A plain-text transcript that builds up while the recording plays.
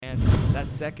That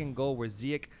second goal where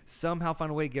Ziyech somehow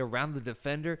found a way to get around the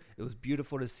defender. It was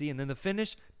beautiful to see. And then the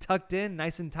finish, tucked in,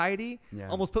 nice and tidy,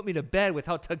 almost put me to bed with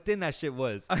how tucked in that shit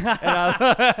was. And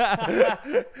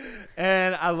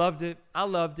I loved it.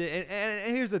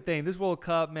 And here's the thing. This World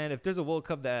Cup, man, if there's a World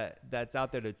Cup that's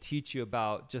out there to teach you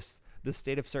about just the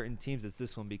state of certain teams, it's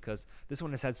this one, because this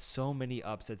one has had so many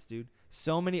upsets, dude.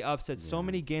 So many upsets, so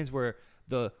many games where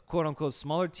the quote-unquote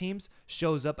smaller teams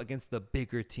shows up against the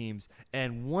bigger teams.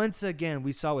 And once again,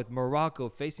 we saw with Morocco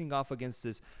facing off against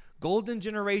this golden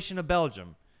generation of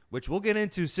Belgium, which we'll get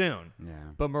into soon. Yeah.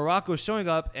 But Morocco showing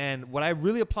up, and what I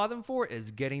really applaud them for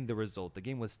is getting the result. The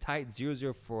game was tight,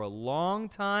 0-0 for a long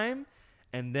time,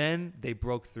 and then they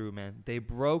broke through, man. They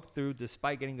broke through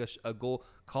despite getting a goal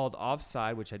called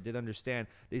offside, which I did understand.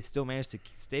 They still managed to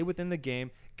stay within the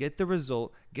game, get the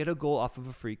result, get a goal off of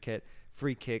a free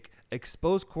kick,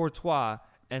 expose Courtois,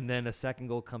 and then a second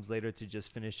goal comes later to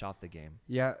just finish off the game.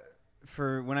 Yeah,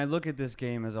 for when I look at this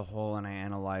game as a whole and I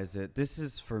analyze it, this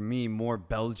is for me more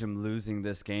Belgium losing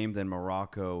this game than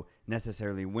Morocco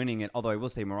necessarily winning it. Although I will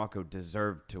say Morocco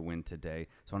deserved to win today,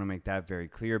 so I want to make that very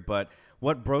clear. But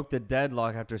what broke the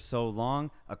deadlock after so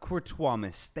long? A Courtois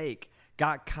mistake.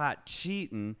 Got caught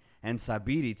cheating, and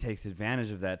Sabiri takes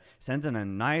advantage of that. Sends in a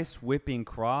nice whipping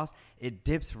cross. It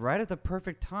dips right at the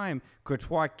perfect time.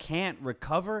 Courtois can't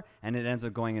recover, and it ends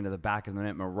up going into the back of the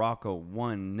net. Morocco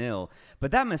 1-0.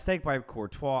 But that mistake by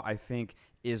Courtois, I think,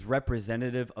 is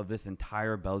representative of this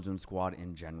entire Belgium squad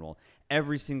in general.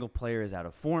 Every single player is out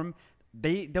of form.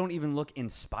 They don't even look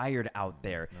inspired out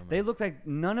there. They look like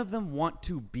none of them want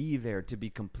to be there, to be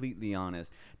completely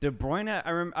honest. De Bruyne,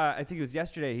 I think it was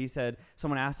yesterday, he said,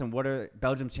 someone asked him, what are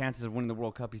Belgium's chances of winning the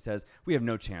World Cup? He says, we have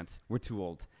no chance. We're too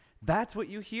old. That's what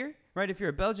you hear, right? If you're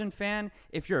a Belgian fan,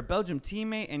 if you're a Belgium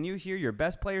teammate and you hear your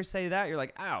best player say that, you're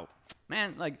like, ow,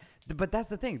 man. But that's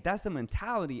the thing. That's the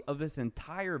mentality of this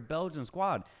entire Belgian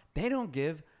squad. They don't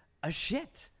give a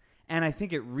shit. And I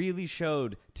think it really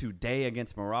showed today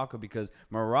against Morocco, because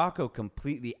Morocco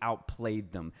completely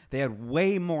outplayed them. They had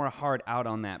way more heart out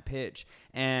on that pitch.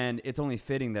 And it's only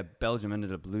fitting that Belgium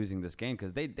ended up losing this game,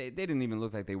 because they didn't even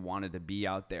look like they wanted to be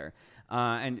out there.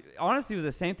 And honestly, it was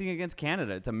the same thing against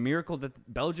Canada. It's a miracle that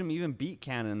Belgium even beat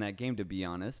Canada in that game, to be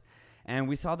honest. And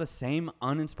we saw the same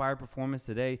uninspired performance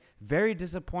today. Very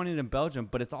disappointed in Belgium,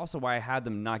 but it's also why I had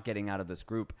them not getting out of this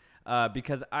group.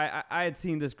 Because I had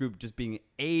seen this group just being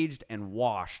aged and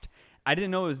washed. I didn't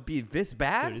know it would be this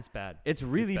bad. Dude, it's bad. It's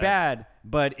really bad,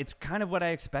 but it's kind of what I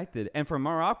expected. And for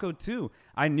Morocco, too,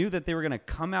 I knew that they were going to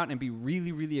come out and be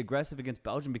really, really aggressive against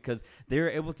Belgium, because they were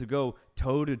able to go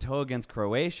toe-to-toe against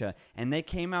Croatia. And they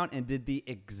came out and did the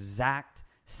exact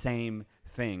same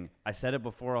thing. I said it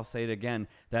before, I'll say it again.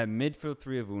 That midfield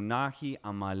three of Unahi,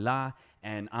 Amala,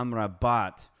 and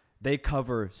Amrabat, they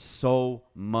cover so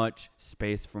much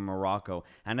space for Morocco.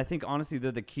 And I think, honestly,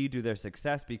 they're the key to their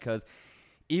success, because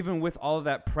even with all of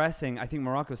that pressing, I think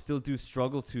Morocco still do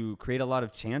struggle to create a lot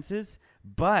of chances,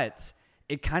 but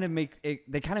they kind of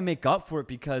make up for it,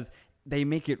 because they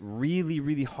make it really,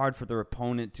 really hard for their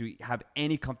opponent to have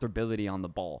any comfortability on the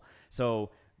ball. So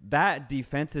that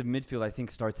defensive midfield, I think,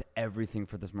 starts everything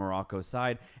for this Morocco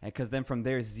side. And because then from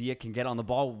there, Ziyech can get on the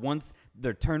ball once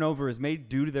their turnover is made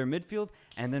due to their midfield.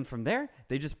 And then from there,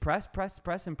 they just press.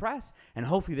 And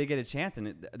hopefully they get a chance.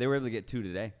 And they were able to get 2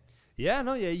 today.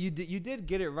 Yeah, you did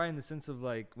get it right, in the sense of,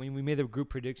 like, when we made the group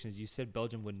predictions, you said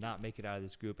Belgium would not make it out of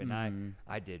this group. And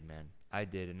I did, man. I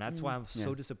did. And that's why I'm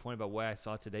so disappointed about what I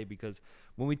saw today, because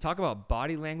when we talk about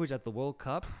body language at the World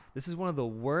Cup, this is one of the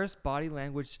worst body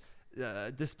language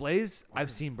displays I've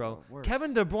seen, bro.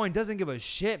 Kevin De Bruyne doesn't give a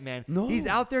shit, man. No. He's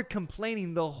out there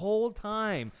complaining the whole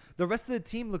time. The rest of the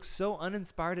team looks so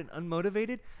uninspired and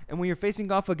unmotivated. And when you're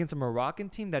facing off against a Moroccan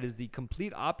team that is the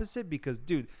complete opposite, because,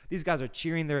 dude, these guys are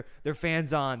cheering their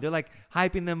fans on. They're, like,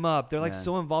 hyping them up. They're, like,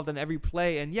 so involved in every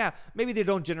play. And, yeah, maybe they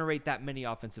don't generate that many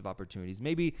offensive opportunities.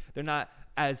 Maybe they're not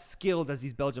as skilled as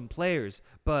these Belgian players.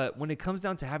 But when it comes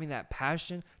down to having that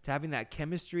passion, to having that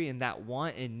chemistry and that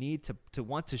want and need to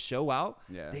want to show out,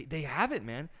 they have it,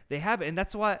 man. They have it. And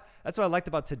that's what I liked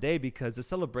about today, because the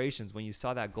celebrations when you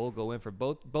saw that goal go in for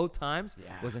both times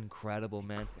was incredible,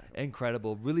 man.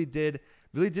 Incredible. Really did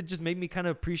just make me kind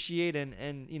of appreciate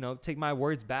and take my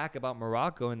words back about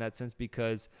Morocco in that sense,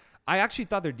 because I actually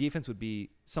thought their defense would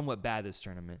be somewhat bad this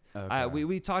tournament. Okay.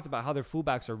 We talked about how their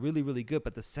fullbacks are really, really good,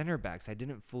 but the center backs I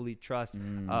didn't fully trust.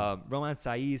 Roman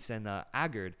Saiz and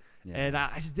Agard. Yeah. And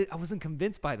I wasn't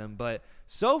convinced by them. But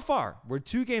so far, we're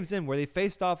 2 games in where they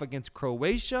faced off against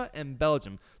Croatia and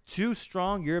Belgium, 2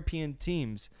 strong European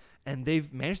teams, and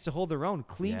they've managed to hold their own.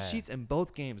 Clean sheets in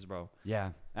both games, bro.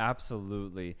 Yeah.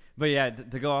 absolutely. But yeah,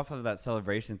 to go off of that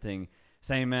celebration thing,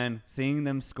 same man, seeing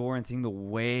them score and seeing the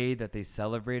way that they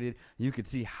celebrated, you could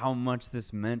see how much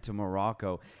this meant to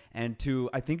Morocco. And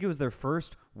I think it was their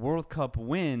first World Cup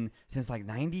win since like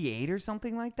 98 or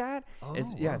something like that.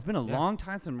 It's been a long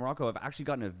time since Morocco have actually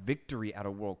gotten a victory at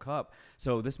a World Cup.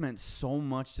 So this meant so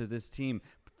much to this team.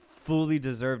 Fully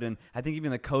deserved, and I think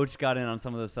even the coach got in on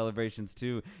some of those celebrations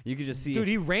too. You could just see, dude,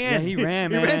 he ran. Yeah, he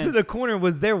ran. He man. ran to the corner,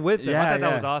 was there with him. I thought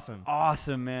that was awesome.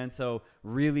 Awesome, man. So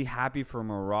really happy for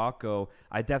Morocco.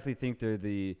 I definitely think they're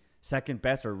the second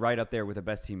best, or right up there with the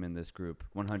best team in this group,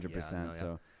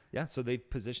 100%. So they've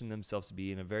positioned themselves to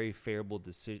be in a very favorable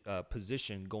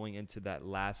position going into that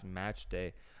last match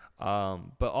day.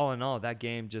 But all in all, that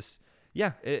game just.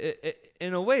 Yeah, it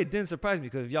in a way, it didn't surprise me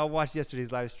because if y'all watched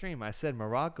yesterday's live stream, I said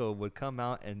Morocco would come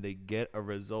out and they get a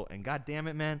result. And God damn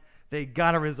it, man, they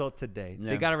got a result today. Yeah.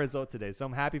 They got a result today. So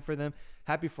I'm happy for them.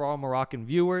 Happy for all Moroccan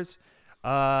viewers.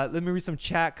 Let me read some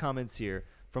chat comments here.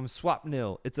 From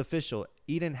Swapnil, it's official.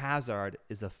 Eden Hazard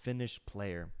is a Finnish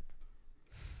player.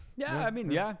 Yeah.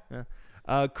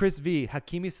 Chris V,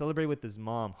 Hakimi celebrated with his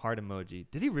mom. Heart emoji.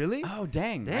 Did he really? Oh,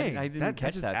 dang. I didn't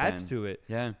catch that. That adds to it.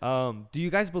 Yeah. Do you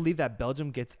guys believe that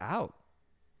Belgium gets out?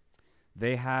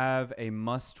 They have a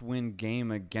must-win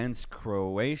game against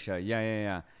Croatia.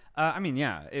 Yeah.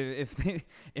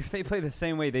 If they play the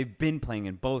same way they've been playing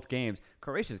in both games,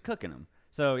 Croatia's cooking them.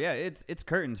 So yeah, it's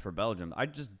curtains for Belgium. I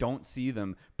just don't see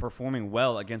them performing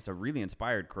well against a really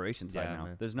inspired Croatian side now.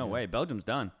 Man. There's no way. Belgium's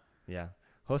done. Yeah.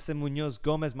 Jose Munoz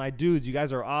Gomez, my dudes, you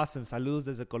guys are awesome. Saludos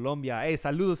desde Colombia. Hey,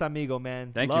 saludos, amigo,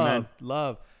 man. Thank you, man.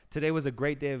 Love. Today was a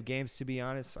great day of games, to be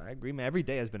honest. I agree, man. Every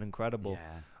day has been incredible.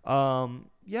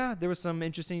 Yeah. There were some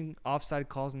interesting offside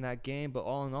calls in that game, but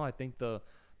all in all, I think the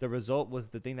result was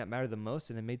the thing that mattered the most,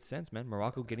 and it made sense, man.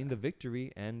 Morocco getting the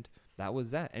victory, and that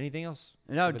was that. Anything else?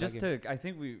 No,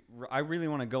 I really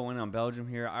want to go in on Belgium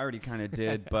here. I already kind of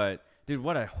did, but... Dude,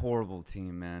 what a horrible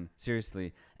team, man.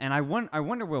 Seriously. And I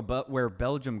wonder where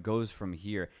Belgium goes from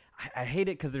here. I hate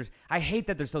it because I hate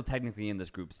that they're still technically in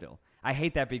this group still. I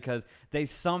hate that because they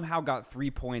somehow got 3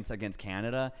 points against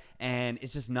Canada, and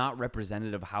it's just not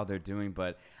representative of how they're doing.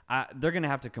 But they're going to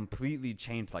have to completely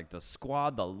change like the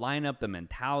squad, the lineup, the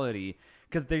mentality,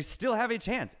 because they still have a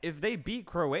chance. If they beat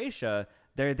Croatia,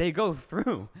 they go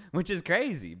through, which is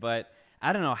crazy. But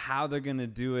I don't know how they're going to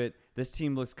do it. This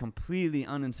team looks completely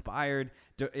uninspired.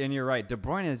 And you're right. De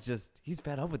Bruyne is he's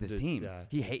fed up with his team. Yeah,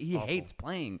 he hates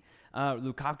playing.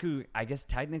 Lukaku, I guess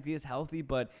technically is healthy,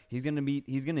 but he's going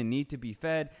to need to be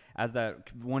fed. As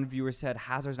that one viewer said,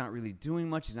 Hazard's not really doing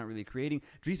much. He's not really creating.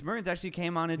 Dries Mertens actually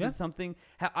came on and did something.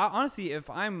 Honestly, if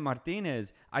I'm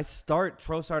Martinez, I start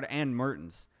Trossard and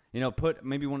Mertens. Put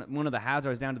maybe one of the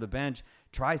Hazards down to the bench.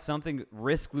 Try something.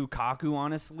 Risk Lukaku,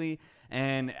 honestly.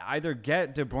 And either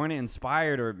get De Bruyne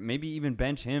inspired or maybe even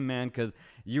bench him, man, because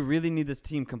you really need this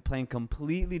team playing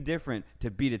completely different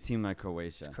to beat a team like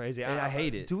Croatia. It's crazy. I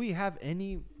hate it. Do we have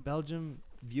any Belgium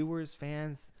viewers,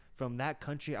 fans from that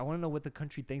country? I want to know what the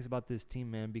country thinks about this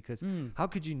team, man, because how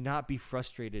could you not be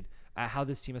frustrated at how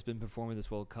this team has been performing this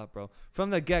World Cup, bro? From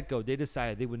the get-go, they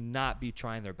decided they would not be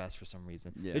trying their best for some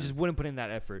reason. Yeah. They just wouldn't put in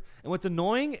that effort. And what's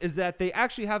annoying is that they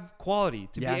actually have quality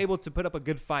to be able to put up a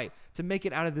good fight, to make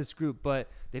it out of this group, but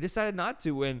they decided not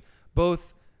to. And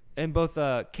both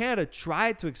Canada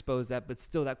tried to expose that, but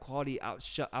still that quality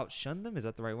outshunned them. Is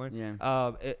that the right word? Yeah.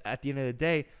 At the end of the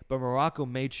day, but Morocco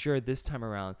made sure this time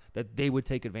around that they would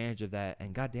take advantage of that,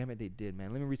 and God damn it, they did,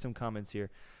 man. Let me read some comments here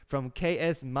from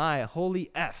KS Maya.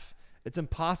 Holy F. It's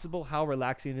impossible how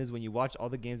relaxing it is when you watch all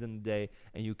the games in the day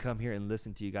and you come here and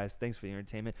listen to you guys. Thanks for the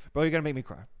entertainment. Bro, you're going to make me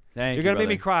cry. You're going to make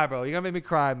me cry, bro. You're going to make me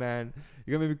cry, man.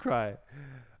 You're going to make me cry.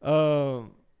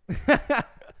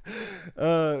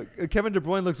 Kevin De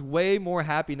Bruyne looks way more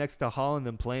happy next to Holland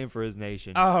than playing for his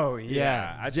nation. Oh,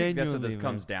 yeah. I think that's what this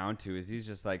comes down to is he's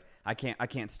just like, I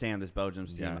can't stand this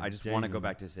Belgium's team. I just want to go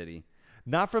back to City.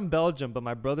 Not from Belgium, but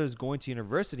my brother is going to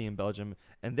university in Belgium,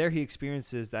 and there he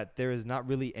experiences that there is not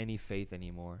really any faith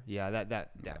anymore. Yeah,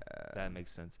 that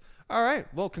makes sense. All right.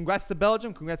 Well, congrats to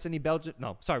Belgium. Congrats to any Belgium.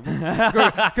 No, sorry.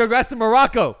 Congrats to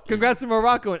Morocco. Congrats to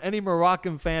Morocco and any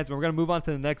Moroccan fans. We're going to move on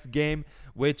to the next game,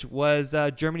 which was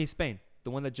Germany-Spain,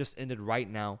 the one that just ended right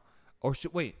now. Or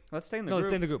wait. Let's stay in the group. Let's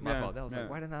stay in the group. My fault. That was like,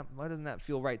 why doesn't that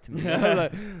feel right to me?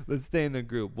 Let's stay in the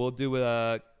group. We'll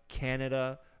do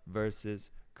Canada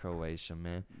versus Croatia,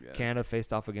 man. Yeah. Canada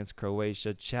faced off against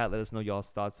Croatia. Chat, let us know y'all's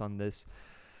thoughts on this.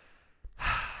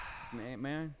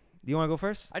 Man, do you want to go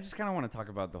first? I just kind of want to talk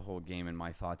about the whole game and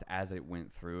my thoughts as it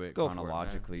went through it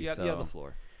chronologically. You have the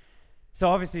floor. So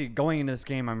obviously going into this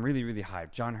game, I'm really, really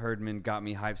hyped. John Herdman got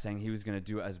me hyped, saying he was going to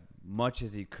do as much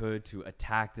as he could to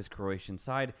attack this Croatian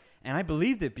side. And I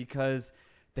believed it because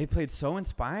they played so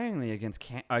inspiringly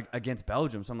against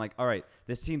Belgium. So I'm like, all right,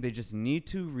 this team, they just need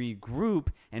to regroup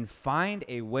and find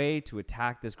a way to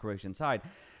attack this Croatian side.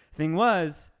 Thing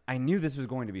was, I knew this was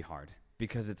going to be hard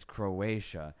because it's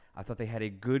Croatia. I thought they had a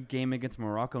good game against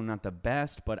Morocco, not the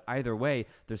best, but either way,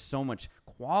 there's so much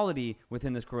quality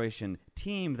within this Croatian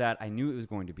team that I knew it was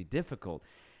going to be difficult.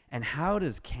 And how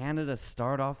does Canada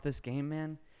start off this game,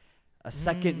 man? A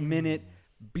second minute,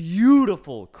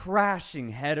 beautiful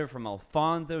crashing header from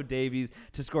Alphonso Davies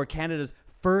to score Canada's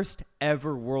first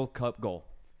ever World Cup goal.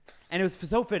 And it was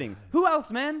so fitting. Who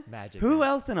else, man? Magic. Who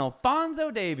else than Alphonso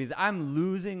Davies? I'm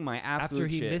losing my absolute After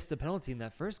he shit. missed the penalty in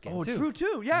that first game, Oh, too.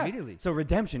 true, yeah. Immediately. So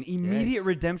redemption, immediate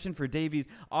redemption for Davies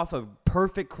off a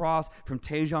perfect cross from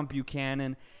Tejan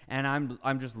Buchanan, and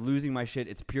I'm just losing my shit.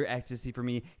 It's pure ecstasy for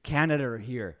me. Canada are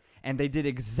here, and they did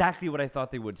exactly what I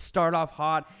thought they would. Start off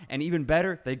hot, and even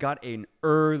better, they got an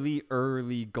early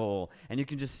goal, and you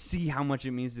can just see how much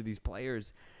it means to these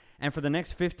players. And for the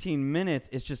next 15 minutes,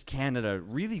 it's just Canada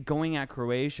really going at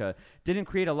Croatia. Didn't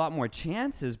create a lot more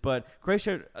chances, but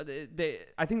Croatia,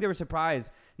 I think they were surprised.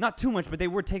 Not too much, but they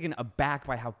were taken aback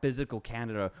by how physical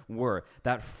Canada were.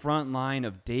 That front line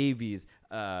of Davies,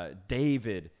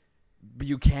 David,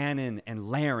 Buchanan,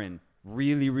 and Larin,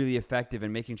 really, really effective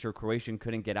in making sure Croatian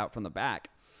couldn't get out from the back.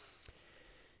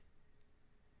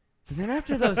 But then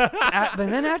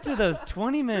after those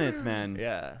 20 minutes, man.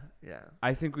 Yeah.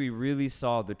 I think we really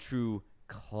saw the true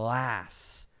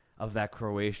class of that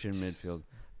Croatian midfield.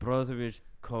 Brozovic,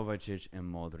 Kovacic, and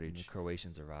Modric. The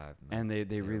Croatians arrived, man. And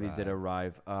they really did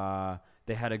arrive.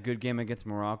 They had a good game against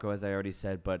Morocco, as I already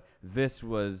said, but this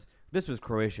was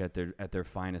Croatia at their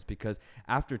finest, because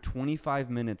after 25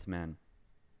 minutes, man,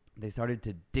 they started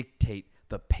to dictate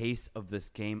the pace of this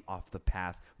game off the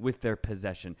pass with their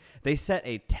possession. They set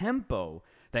a tempo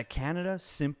that Canada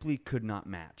simply could not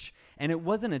match. And it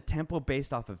wasn't a tempo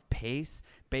based off of pace,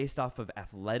 based off of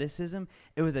athleticism.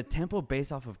 It was a tempo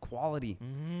based off of quality,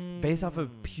 based off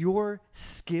of pure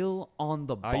skill on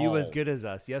the ball. Are you as good as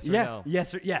us? Yes or no?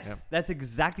 Yes. Yep. That's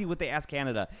exactly what they asked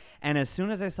Canada. And as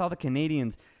soon as I saw the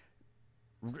Canadians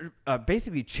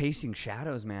basically chasing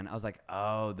shadows, man, I was like,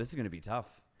 oh, this is going to be tough.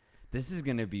 This is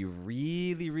going to be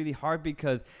really, really hard,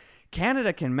 because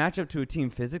Canada can match up to a team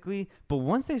physically, but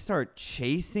once they start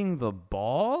chasing the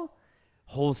ball,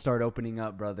 holes start opening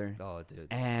up, brother. Oh, dude.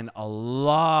 And a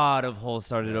lot of holes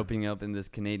started opening up in this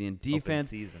Canadian defense.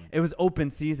 Open season. It was open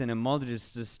season, and Mulder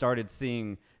just started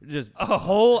seeing just a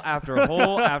hole after a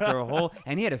hole after a hole,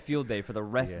 and he had a field day for the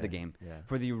rest of the game. Yeah.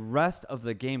 For the rest of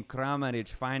the game, Kramaric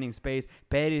finding space,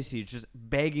 Perisic just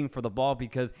begging for the ball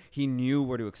because he knew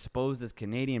where to expose this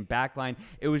Canadian backline.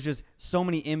 It was just so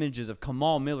many images of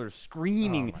Kamal Miller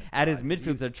screaming at his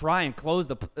midfield to try and close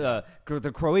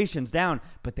the Croatians down,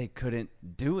 but they couldn't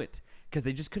do it, because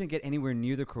they just couldn't get anywhere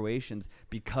near the Croatians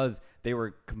because they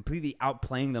were completely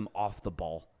outplaying them off the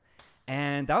ball.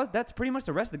 And that's pretty much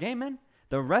the rest of the game, man.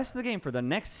 The rest of the game, for the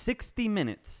next 60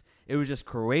 minutes, it was just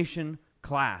Croatian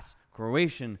class,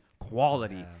 Croatian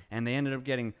quality. Yeah. And they ended up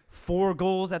getting 4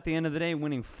 goals at the end of the day,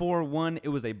 winning 4-1. It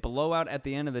was a blowout at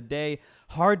the end of the day.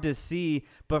 Hard to see,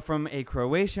 but from a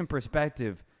Croatian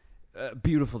perspective,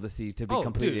 beautiful to see, to be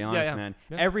completely honest, man.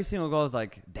 Yeah. Every single goal is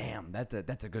like, damn,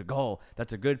 that's a good goal.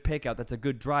 That's a good pick out. That's a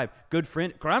good drive. Good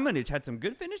friend. Kramaric had some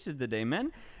good finishes today,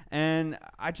 man. And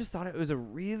I just thought it was a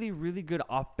really, really good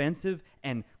offensive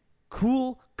and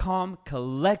cool, calm,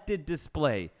 collected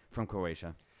display from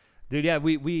Croatia. Dude, yeah,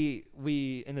 we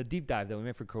in the deep dive that we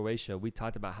made for Croatia, we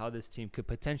talked about how this team could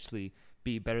potentially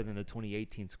be better than the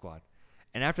 2018 squad.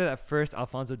 And after that first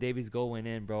Alphonso Davies goal went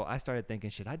in, bro, I started thinking,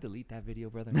 should I delete that video,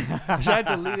 brother? Should I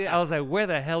delete it? I was like, where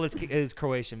the hell is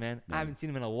Croatia, man? I haven't seen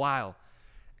him in a while.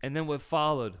 And then what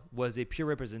followed was a pure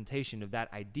representation of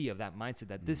that idea, of that mindset,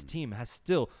 that this team has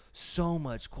still so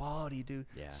much quality, dude.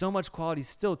 Yeah. So much quality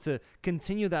still to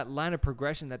continue that line of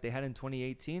progression that they had in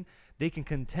 2018. They can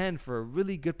contend for a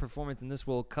really good performance in this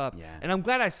World Cup. Yeah. And I'm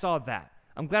glad I saw that.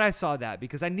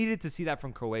 Because I needed to see that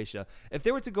from Croatia. If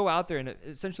they were to go out there and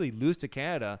essentially lose to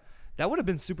Canada, that would have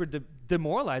been super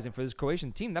demoralizing for this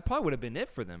Croatian team. That probably would have been it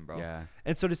for them, bro. Yeah.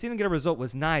 And so to see them get a result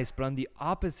was nice. But on the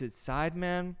opposite side,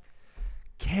 man,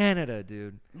 Canada,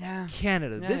 dude. Yeah.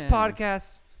 Canada. This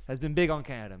podcast has been big on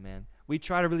Canada, man. We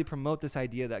try to really promote this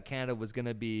idea that Canada was going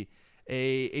to be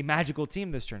a magical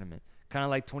team this tournament. Kind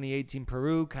of like 2018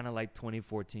 Peru, kind of like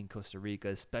 2014 Costa Rica,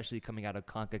 especially coming out of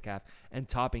CONCACAF and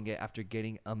topping it after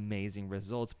getting amazing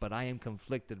results. But I am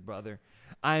conflicted, brother.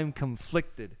 I am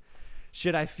conflicted.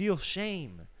 Should I feel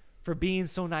shame for being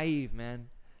so naive, man.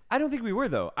 I don't think we were,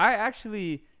 though.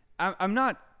 I'm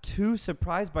not too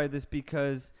surprised by this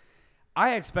because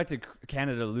I expected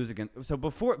Canada to lose against. So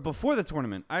before the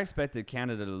tournament, I expected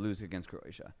Canada to lose against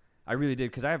Croatia. I really did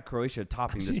because I have Croatia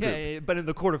topping this group. Yeah, but in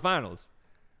the quarterfinals,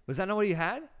 was that not what you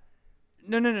had?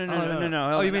 No.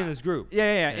 Oh, you mean this group?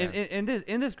 Yeah. In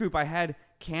this group, I had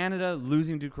Canada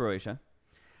losing to Croatia,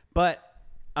 but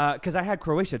because I had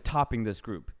Croatia topping this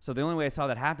group. So the only way I saw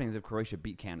that happening is if Croatia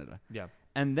beat Canada. Yeah.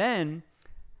 And then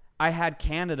I had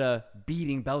Canada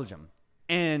beating Belgium.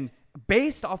 And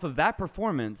based off of that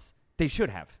performance, they should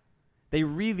have. They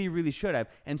really, really should have.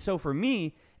 And so for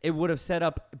me, it would have set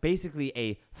up basically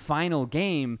a final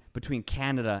game between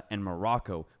Canada and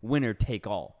Morocco, winner take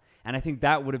all. And I think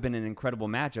that would have been an incredible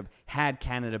matchup had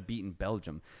Canada beaten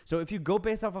Belgium. So if you go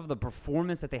based off of the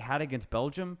performance that they had against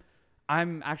Belgium,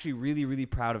 I'm actually really, really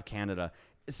proud of Canada,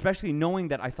 especially knowing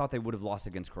that I thought they would have lost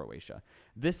against Croatia.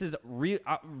 This is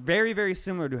very, very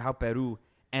similar to how Peru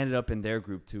ended up in their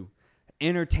group too.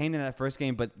 Entertaining that first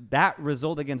game, but that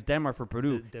result against Denmark for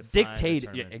Peru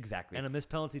dictated. Yeah, exactly. And a missed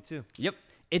penalty too. Yep.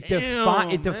 It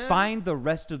defined the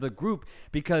rest of the group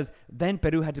because then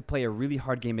Peru had to play a really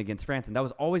hard game against France, and that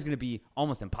was always going to be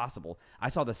almost impossible. I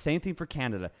saw the same thing for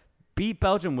Canada. Beat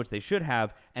Belgium, which they should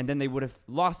have, and then they would have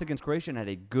lost against Croatia and had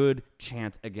a good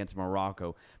chance against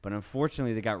Morocco. But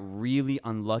unfortunately, they got really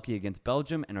unlucky against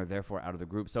Belgium and are therefore out of the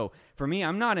group. So for me,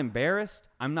 I'm not embarrassed.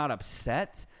 I'm not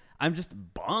upset. I'm just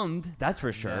bummed, that's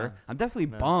for sure. Yeah. I'm definitely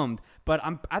bummed. But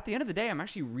at the end of the day, I'm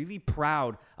actually really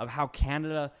proud of how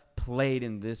Canada played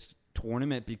in this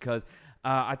tournament because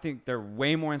I think they're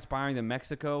way more inspiring than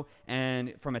Mexico.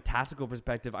 And from a tactical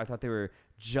perspective, I thought they were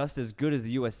just as good as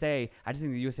the USA. I just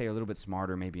think the USA are a little bit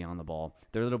smarter maybe on the ball.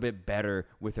 They're a little bit better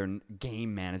with their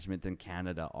game management than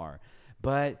Canada are.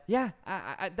 But yeah,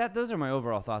 those are my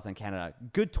overall thoughts on Canada.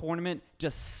 Good tournament.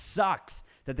 Just sucks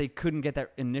that they couldn't get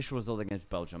that initial result against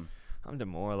Belgium. I'm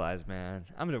demoralized, man.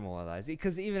 I'm demoralized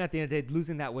because even at the end of the day,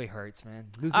 losing that way hurts, man.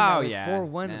 Losing that way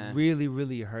 4-1 really,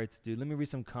 really hurts, dude. Let me read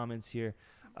some comments here.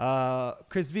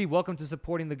 Chris V, welcome to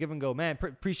supporting the Give and Go, man.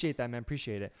 Appreciate that, man.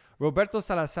 Appreciate it. Roberto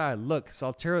Salazar, look,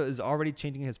 Saltero is already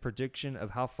changing his prediction of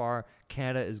how far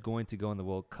Canada is going to go in the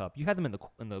World Cup. You had them in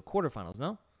the quarterfinals,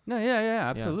 no? No, yeah,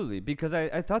 absolutely. Yeah. Because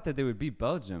I thought that they would beat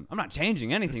Belgium. I'm not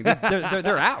changing anything. They're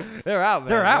out. They're out, man.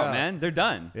 They're out, man. They're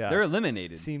done. Yeah. They're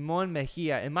eliminated. Simon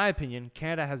Mejia, in my opinion,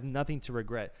 Canada has nothing to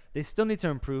regret. They still need to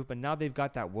improve, but now they've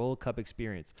got that World Cup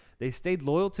experience. They stayed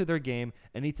loyal to their game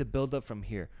and need to build up from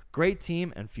here. Great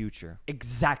team and future.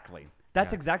 Exactly.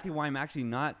 That's exactly why I'm actually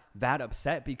not that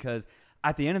upset because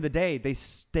at the end of the day, they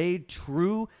stayed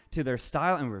true to their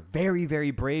style and were very,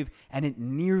 very brave, and it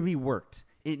nearly worked.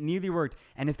 It nearly worked.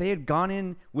 And if they had gone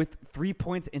in with 3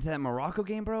 points into that Morocco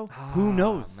game, bro, who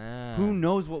knows? Man. Who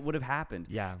knows what would have happened?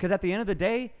 Yeah. Because at the end of the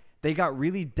day, they got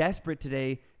really desperate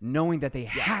today knowing that they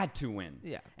had to win.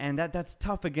 Yeah. And that's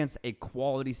tough against a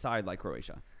quality side like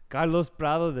Croatia. Carlos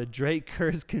Prado, the Drake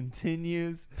curse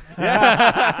continues.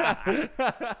 And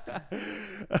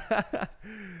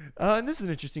this is an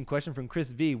interesting question from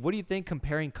Chris V. What do you think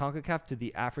comparing CONCACAF to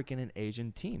the African and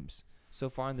Asian teams so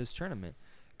far in this tournament?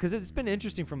 Because it's been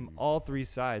interesting from all three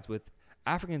sides. With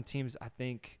African teams, I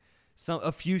think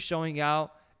a few showing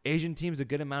out. Asian teams, a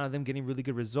good amount of them getting really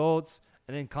good results.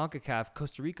 And then CONCACAF,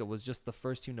 Costa Rica was just the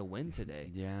first team to win today.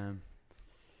 Yeah.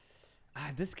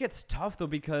 This gets tough, though,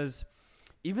 because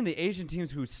even the Asian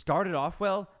teams who started off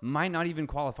well might not even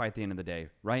qualify at the end of the day,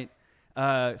 right?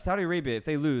 Saudi Arabia, if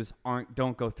they lose,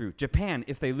 don't go through. Japan,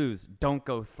 if they lose, don't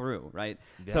go through, right?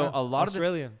 Yeah. So a lot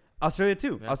Australia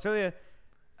too. Yeah. Australia.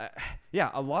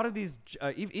 A lot of these,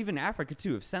 even Africa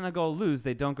too. If Senegal lose,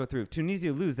 they don't go through. If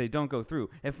Tunisia lose, they don't go through.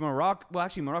 If Morocco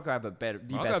have the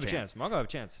best chance. Morocco have a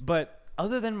chance. But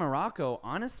other than Morocco,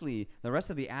 honestly, the rest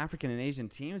of the African and Asian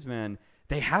teams, man,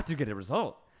 they have to get a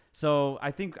result. So I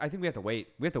think we have to wait.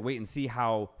 We have to wait and see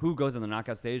who goes in the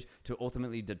knockout stage to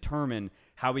ultimately determine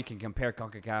how we can compare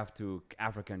CONCACAF to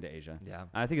Africa and to Asia. Yeah,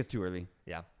 I think it's too early.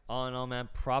 Yeah. All in all, man,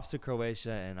 props to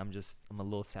Croatia, and I'm a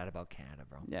little sad about Canada,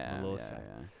 bro. Yeah, I'm a little sad.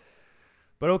 Yeah.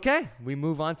 But okay, we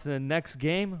move on to the next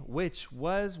game, which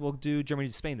we'll do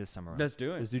Germany-Spain this time around. Let's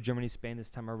do it. Let's do Germany-Spain this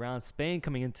time around. Spain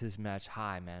coming into this match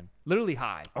high, man. Literally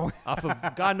high. Off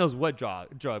of God knows what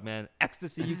drug, man.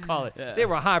 Ecstasy, you call it. Yeah. They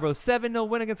were high, bro. 7-0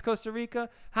 win against Costa Rica.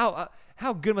 How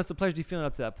good must the players be feeling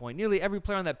up to that point? Nearly every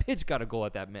player on that pitch got a goal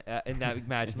at in that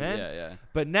match, man. Yeah.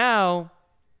 But now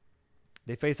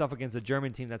they face off against a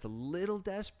German team that's a little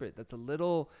desperate. That's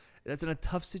in a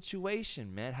tough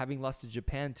situation, man, having lost to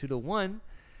Japan 2-1.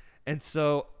 And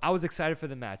so I was excited for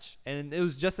the match. And it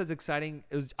was just as exciting.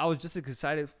 I was just as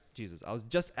excited I was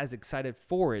just as excited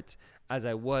for it as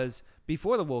I was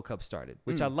before the World Cup started,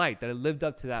 which I liked, that it lived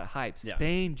up to that hype. Yeah.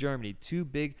 Spain, Germany, two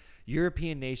big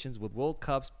European nations with World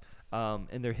Cups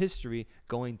in their history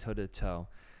going toe-to-toe.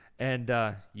 And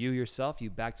you yourself, you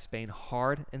backed Spain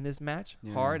hard in this match,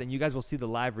 hard. And you guys will see the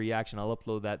live reaction. I'll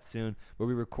upload that soon where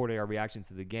we recorded our reaction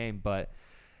to the game. But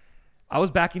I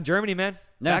was backing Germany, man.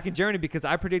 Yeah. Backing Germany because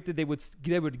I predicted they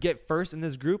would get first in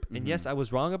this group. And yes, I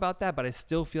was wrong about that, but I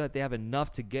still feel like they have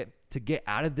enough to get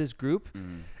out of this group.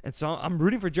 And so I'm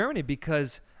rooting for Germany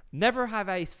because never have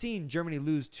I seen Germany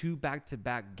lose 2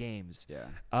 back-to-back games.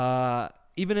 Yeah.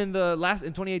 Even in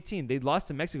 2018, they lost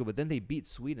to Mexico, but then they beat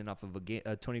Sweden off of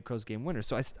a Toni Kroos game winner.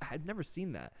 So I had never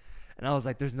seen that. And I was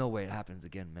like, there's no way it happens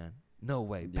again, man. No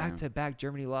way. Yeah. Back-to-back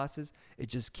Germany losses, it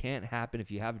just can't happen if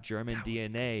you have German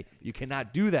DNA. You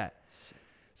cannot do that.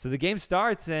 So the game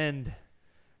starts, and,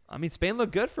 I mean, Spain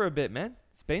looked good for a bit, man.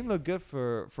 Spain looked good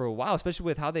for a while, especially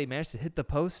with how they managed to hit the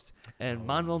post. And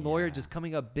Manuel Neuer just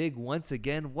coming up big once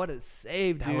again. What a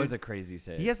save, dude. That was a crazy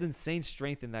save. He has insane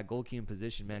strength in that goalkeeping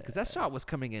position, man, because that shot was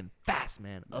coming in fast,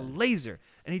 man. A laser.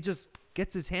 And he just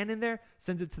gets his hand in there,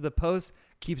 sends it to the post,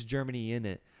 keeps Germany in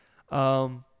it.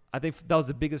 I think that was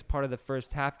the biggest part of the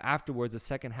first half. Afterwards, the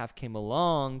second half came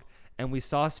along, and we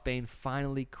saw Spain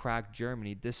finally crack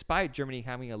Germany. Despite Germany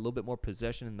having a little bit more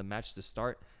possession in the match to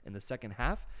start in the second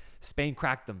half, Spain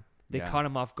cracked them. They caught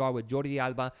him off guard with Jordi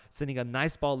Alba sending a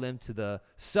nice ball in to the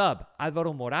sub,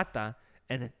 Alvaro Morata,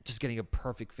 and just getting a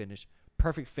perfect finish.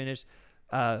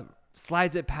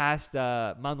 Slides it past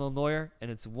Manuel Neuer,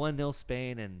 and it's 1-0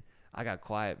 Spain, and I got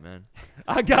quiet, man.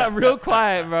 I got real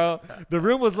quiet, bro. The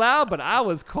room was loud, but I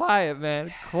was quiet,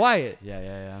 man. Quiet.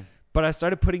 Yeah. But I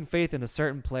started putting faith in a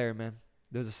certain player, man.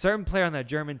 There was a certain player on that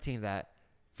German team that,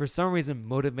 for some reason,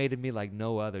 motivated me like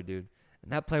no other, dude.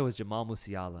 And that player was Jamal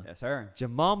Musiala. Yes, sir.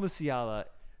 Jamal Musiala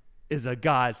is a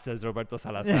god, says Roberto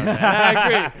Salazar.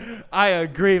 Man. I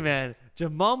agree, man.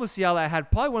 Jamal Musiala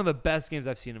had probably one of the best games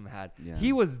I've seen him had. Yeah.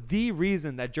 He was the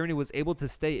reason that Germany was able to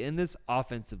stay in this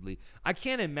offensively. I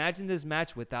can't imagine this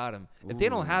match without him. If they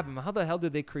don't have him, how the hell do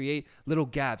they create little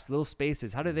gaps, little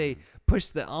spaces? How do they push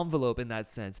the envelope in that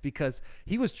sense? Because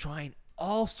he was trying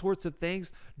all sorts of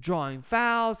things, drawing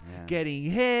fouls, getting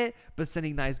hit, but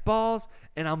sending nice balls.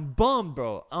 And I'm bummed,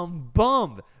 bro. I'm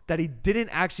bummed that he didn't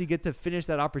actually get to finish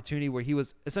that opportunity where he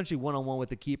was essentially one-on-one with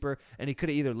the keeper, and he could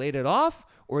have either laid it off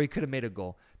or he could have made a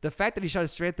goal. The fact that he shot it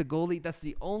straight at the goalie, that's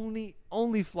the only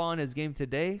flaw in his game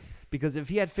today, because if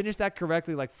he had finished that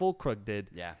correctly like Fulkrug did,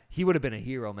 he would have been a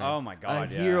hero, man. Oh, my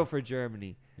God, A hero for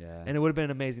Germany. Yeah. And it would have been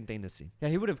an amazing thing to see. Yeah,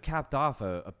 he would have capped off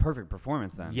a perfect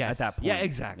performance then at that point. Yeah,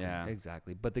 exactly. Yeah.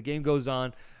 Exactly. But the game goes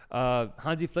on.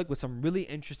 Hansi Flick with some really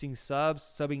interesting subs,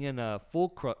 subbing in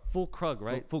Fulkrug,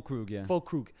 right? Fulkrug, yeah.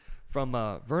 Fulkrug from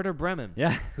Werder Bremen.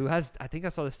 Yeah. Who has, I think I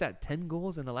saw the stat, 10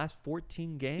 goals in the last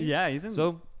 14 games. Yeah, he's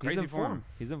in crazy form.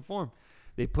 He's in form.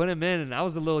 They put him in, and I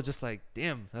was a little just like,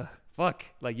 damn, fuck.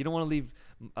 Like, you don't want to leave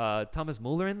Thomas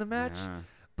Muller in the match. Yeah.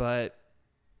 But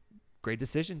great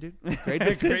decision, dude. Great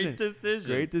decision.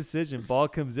 Great decision. Ball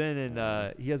comes in,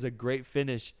 and he has a great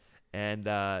finish and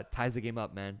ties the game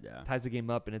up, man. Yeah. Ties the game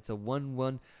up, and it's a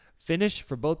 1-1 finish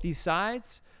for both these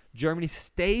sides. Germany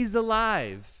stays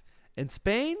alive. And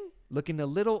Spain looking a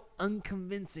little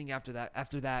unconvincing after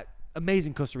that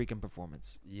amazing Costa Rican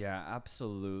performance. Yeah,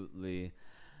 absolutely.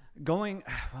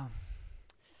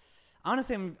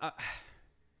 Honestly,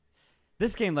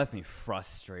 this game left me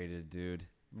frustrated, dude.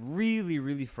 Really,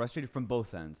 really frustrated from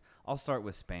both ends. I'll start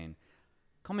with Spain.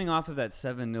 Coming off of that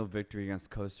 7-0 victory against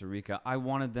Costa Rica, I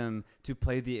wanted them to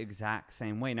play the exact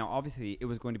same way. Now, obviously, it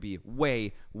was going to be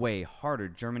way, way harder.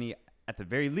 Germany, at the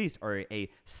very least, are a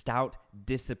stout,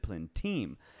 disciplined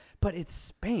team. But it's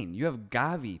Spain. You have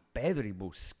Gavi, Pedri,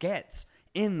 Busquets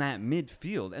in that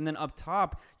midfield. And then up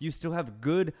top, you still have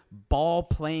good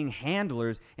ball-playing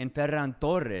handlers in Ferran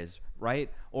Torres, right?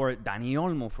 Or Dani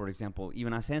Olmo, for example,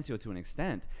 even Asensio to an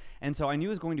extent. And so I knew it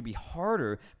was going to be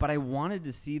harder, but I wanted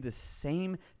to see the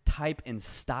same type and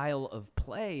style of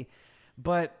play.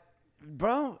 But,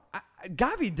 bro,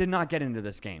 Gavi did not get into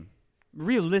this game.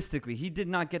 Realistically, he did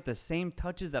not get the same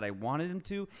touches that I wanted him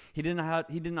to. He did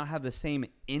not have the same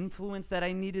influence that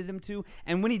I needed him to.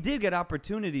 And when he did get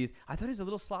opportunities, I thought he was a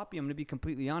little sloppy. I'm going to be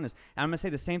completely honest. And I'm going to say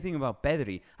the same thing about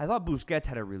Pedri. I thought Busquets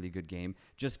had a really good game,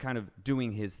 just kind of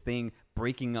doing his thing,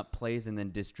 breaking up plays and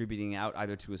then distributing out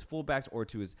either to his fullbacks or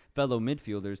to his fellow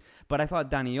midfielders. But I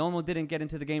thought Dani Olmo didn't get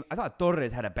into the game. I thought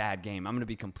Torres had a bad game. I'm going to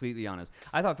be completely honest.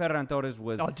 I thought Ferran Torres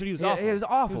was... Oh, dude, he was awful. He was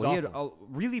awful.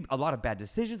 He had a lot of bad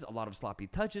decisions, a lot of sloppy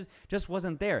touches. Just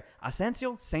wasn't there.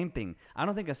 Asensio, same thing. I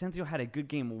don't think Asensio had a good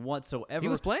game whatsoever. He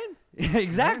was playing?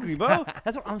 Exactly, bro.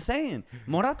 That's what I'm saying.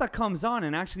 Morata comes on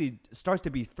and actually starts to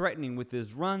be threatening with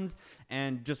his runs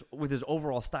and just with his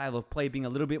overall style of play, being a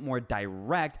little bit more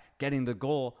direct, getting the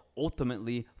goal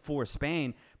ultimately for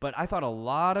Spain. But I thought a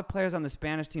lot of players on the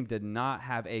Spanish team did not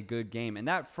have a good game. And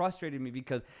that frustrated me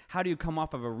because how do you come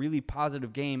off of a really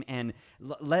positive game and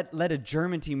let a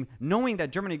German team, knowing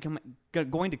that Germany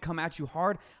going to come at you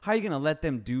hard, how are you going to let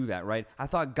them do that, right? I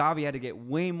thought Gavi had to get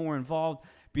way more involved.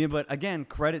 But again,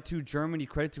 credit to Germany,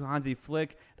 credit to Hansi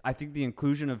Flick. I think the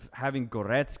inclusion of having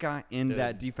Goretzka in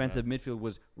that defensive midfield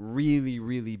was really,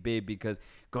 really big because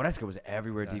Goretzka was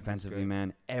everywhere defensively,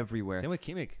 man, everywhere. Same with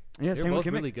Kimmich. Yeah, they same were with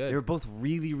both Kimmich. really good. They were both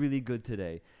really, really good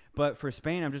today. But for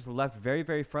Spain, I'm just left very,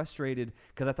 very frustrated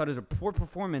because I thought it was a poor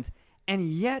performance, and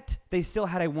yet they still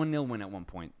had a 1-0 win at one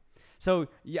point. So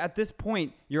at this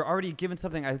point, you're already given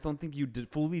something I don't think you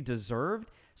fully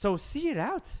deserved. So see it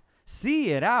out. See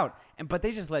it out. But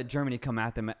they just let Germany come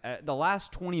at them. The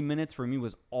last 20 minutes for me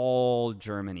was all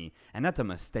Germany. And that's a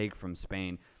mistake from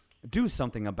Spain. Do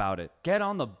something about it. Get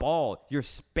on the ball. You're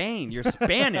Spain. You're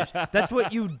Spanish. That's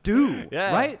what you do,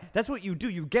 right? That's what you do.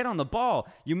 You get on the ball.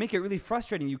 You make it really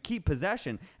frustrating. You keep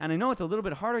possession. And I know it's a little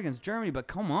bit harder against Germany, but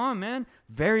come on, man.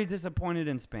 Very disappointed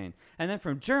in Spain. And then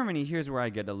from Germany, here's where I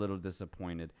get a little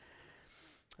disappointed.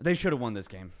 They should have won this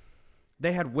game.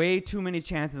 They had way too many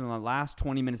chances in the last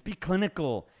 20 minutes. Be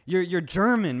clinical. You're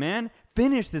German, man.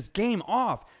 Finish this game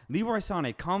off. Leroy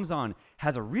Sané comes on,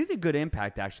 has a really good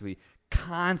impact, actually,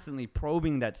 constantly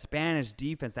probing that Spanish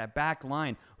defense, that back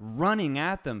line, running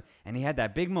at them. And he had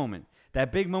that big moment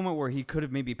where he could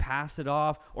have maybe passed it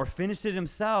off or finished it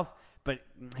himself, but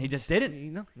he just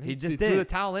didn't. He just threw the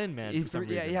towel in, man, for some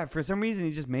reason. Yeah, for some reason,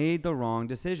 he just made the wrong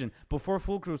decision. Before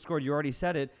Fulkrug scored, you already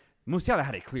said it, Musiala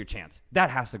had a clear chance.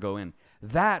 That has to go in.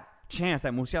 That chance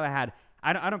that Musiala had,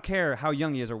 I don't care how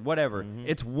young he is or whatever. Mm-hmm.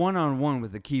 It's one-on-one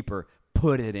with the keeper.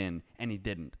 Put it in, and he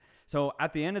didn't. So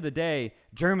at the end of the day,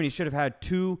 Germany should have had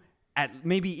 2, at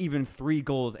maybe even 3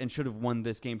 goals and should have won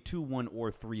this game 2-1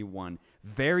 or 3-1.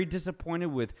 Very disappointed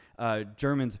with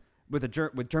Germany's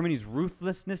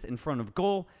ruthlessness in front of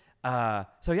goal.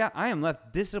 So yeah, I am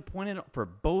left disappointed for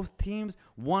both teams.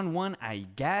 1-1, I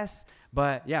guess.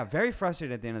 But yeah, very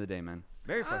frustrated at the end of the day, man.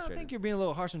 Very frustrated. I think you're being a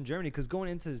little harsh on Germany because going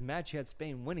into this match, you had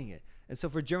Spain winning it. And so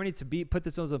for Germany to put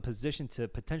themselves in a position to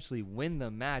potentially win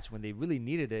the match when they really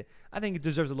needed it, I think it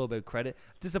deserves a little bit of credit.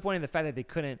 Disappointing the fact that they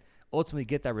couldn't ultimately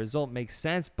get that result makes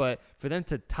sense. But for them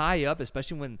to tie up,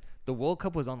 especially when the World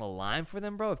Cup was on the line for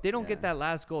them, bro, if they don't get that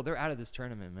last goal, they're out of this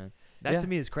tournament, man. That to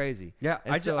me is crazy. Yeah,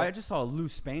 I just saw a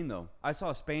loose Spain, though. I saw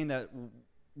a Spain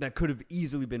that could have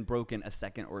easily been broken a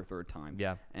second or third time.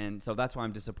 Yeah. And so that's why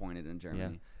I'm disappointed in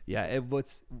Germany. Yeah.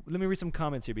 Let me read some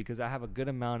comments here because I have a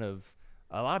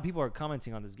lot of people are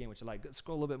commenting on this game, which I like.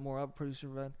 Scroll a little bit more up, Producer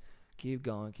Red. Keep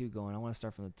going. I want to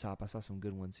start from the top. I saw some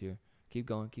good ones here. Keep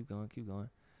going.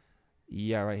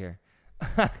 Yeah, right here.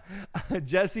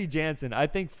 Jesse Jansen, I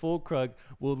think Fulkrug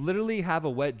will literally have a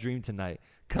wet dream tonight,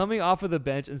 coming off of the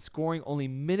bench and scoring only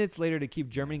minutes later to keep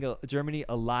Germany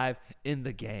alive in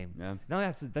the game. Yeah.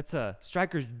 Now that's a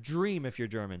striker's dream if you're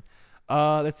German.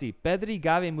 Let's see. Pedri,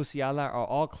 Gavi, and Musiala are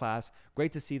all class.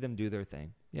 Great to see them do their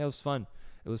thing. Yeah, it was fun.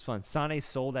 Sané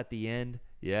sold at the end.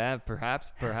 Yeah,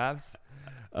 perhaps.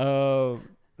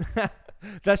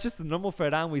 That's just the normal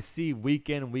Ferran we see week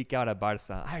in and week out at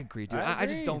Barca. I agree, dude. I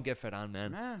just don't get Ferran,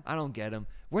 man. Yeah. I don't get him.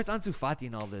 Where's Ansu Fati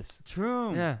in all this?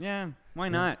 True. Yeah. Why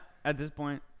not at this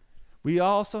point? We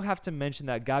also have to mention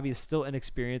that Gavi is still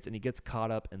inexperienced and he gets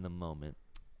caught up in the moment.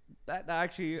 I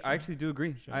actually do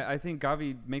agree. Sure. I think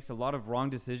Gavi makes a lot of wrong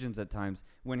decisions at times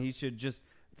when he should just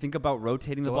think about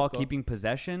rotating the ball, keeping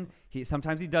possession.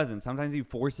 Sometimes he doesn't. Sometimes he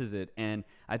forces it. And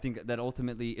I think that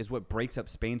ultimately is what breaks up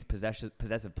Spain's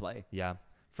possessive play. Yeah.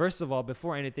 First of all,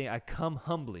 before anything, I come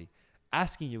humbly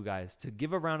asking you guys to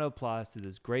give a round of applause to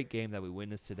this great game that we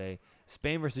witnessed today.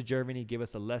 Spain versus Germany gave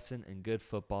us a lesson in good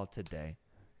football today.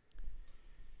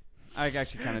 I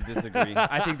actually kind of disagree.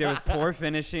 I think there was poor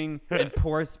finishing and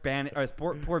poor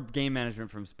game management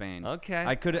from Spain.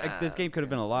 Okay. This game could have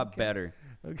been a lot better.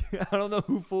 Okay. I don't know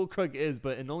who Fulkrug is,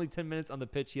 but in only 10 minutes on the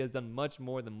pitch, he has done much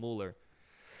more than Muller.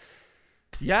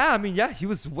 Yeah, he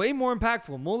was way more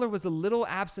impactful. Muller was a little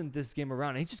absent this game around,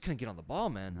 and he just couldn't get on the ball,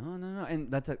 man. No.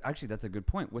 And that's a good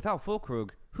point. Without Fulkrug,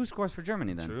 who scores for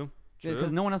Germany then? True.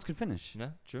 Because no one else could finish.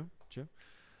 Yeah, true.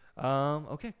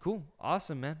 Okay, cool.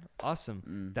 Awesome, man.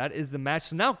 Awesome. That is the match.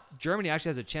 So now Germany actually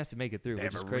has a chance to make it through,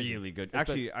 which is crazy. Really good.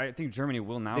 Actually, I think Germany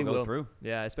will now go through.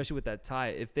 Yeah, especially with that tie.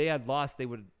 If they had lost,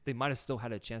 they might have still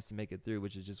had a chance to make it through,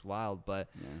 which is just wild. But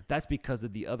that's because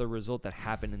of the other result that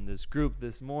happened in this group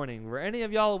this morning. Were any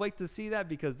of y'all awake to see that?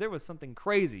 Because there was something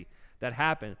crazy that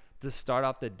happened to start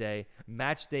off the day.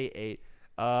 Match day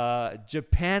 8.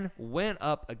 Japan went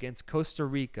up against Costa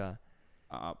Rica.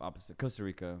 Opposite. Costa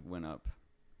Rica went up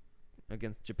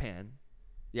Against Japan.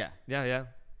 Yeah. Yeah.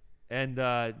 And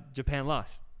Japan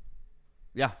lost.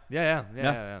 Yeah.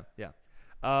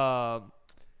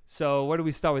 So where do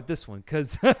we start with this one?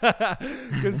 Because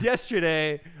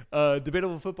yesterday,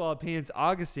 Debatable Football Opinions,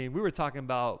 Augustine, we were talking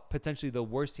about potentially the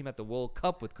worst team at the World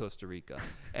Cup with Costa Rica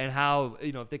and how,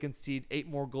 if they concede 8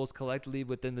 more goals collectively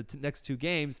within the next 2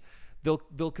 games,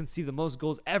 they'll concede the most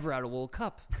goals ever at a World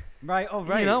Cup. Right. Oh,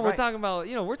 right. We're talking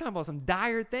about some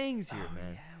dire things here,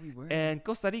 man. Yeah, we were. And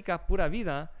Costa Rica, pura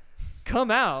vida,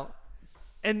 come out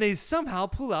and they somehow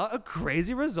pull out a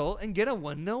crazy result and get a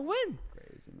 1-0 win.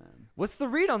 Crazy, man. What's the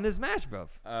read on this match, bro?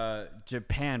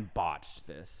 Japan botched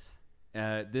this.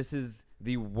 This is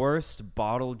the worst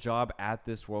bottle job at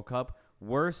this World Cup.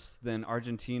 Worse than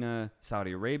Argentina,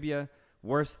 Saudi Arabia.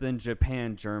 Worse than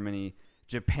Japan, Germany.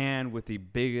 Japan with the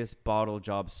biggest bottle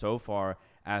job so far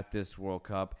at this World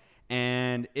Cup.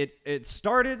 And it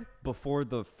started before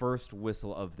the first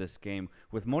whistle of this game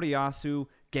with Moriyasu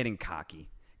getting cocky,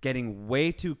 getting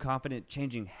way too confident,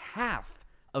 changing half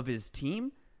of his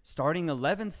team, starting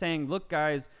 11, saying, look,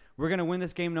 guys, we're going to win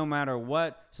this game no matter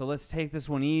what, so let's take this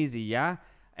one easy, yeah?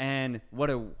 And what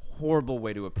a horrible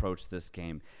way to approach this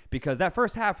game, because that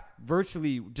first half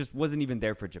virtually just wasn't even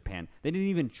there for Japan. They didn't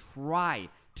even try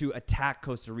to attack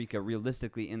Costa Rica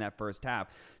realistically in that first half.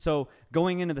 So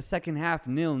going into the second half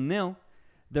 0-0,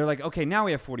 they're like, okay, now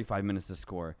we have 45 minutes to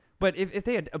score. But if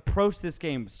they had approached this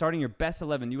game starting your best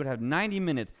 11, you would have 90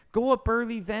 minutes. Go up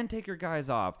early, then take your guys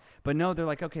off. But no, they're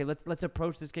like, okay, let's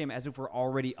approach this game as if we're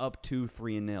already up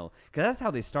 2-3-0. Because that's how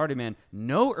they started, man.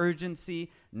 No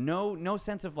urgency, no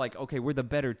sense of like, okay, we're the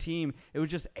better team. It was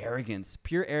just arrogance,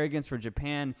 pure arrogance for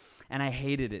Japan, and I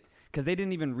hated it. Because they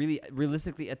didn't even really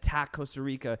realistically attack Costa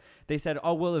Rica. They said,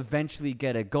 oh, we'll eventually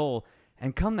get a goal.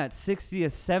 And come that 60th,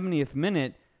 70th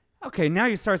minute, okay, now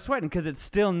you start sweating because it's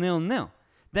still 0-0.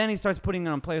 Then he starts putting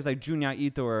on players like Junya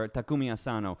Ito or Takumi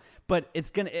Asano. But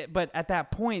at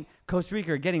that point, Costa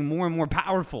Rica are getting more and more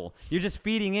powerful. You're just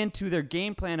feeding into their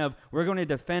game plan of we're going to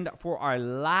defend for our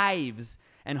lives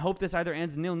and hope this either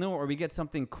ends 0-0 or we get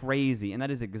something crazy. And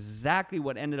that is exactly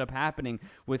what ended up happening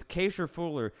with Keisher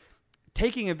Fuller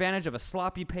taking advantage of a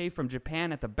sloppy pay from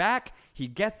Japan at the back. He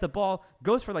gets the ball,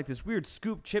 goes for like this weird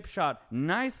scoop chip shot.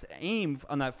 Nice aim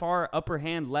on that far upper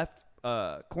hand left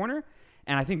corner.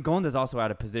 And I think Gonda's also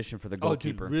out of position for the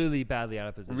goalkeeper. Oh, dude, really badly out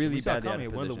of position. Really badly out of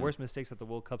position. One of the worst mistakes at the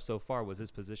World Cup so far was his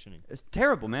positioning. It's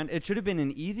terrible, man. It should have been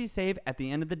an easy save at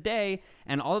the end of the day.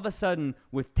 And all of a sudden,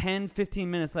 with 10, 15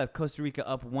 minutes left, Costa Rica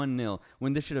up 1-0,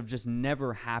 when this should have just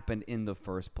never happened in the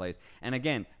first place. And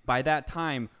again, by that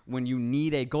time, when you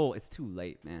need a goal, it's too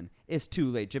late, man. It's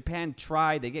too late. Japan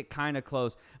tried. They get kind of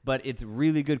close, but it's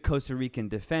really good Costa Rican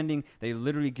defending. They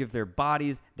literally give their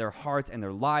bodies, their hearts, and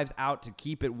their lives out to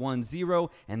keep it 1-0,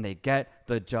 and they get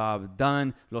the job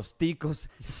done. Los Ticos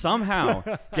somehow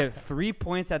get 3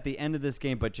 points at the end of this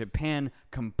game, but Japan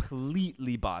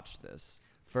completely botched this.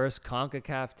 First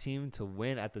CONCACAF team to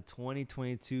win at the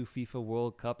 2022 FIFA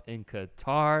World Cup in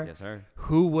Qatar. Yes, sir.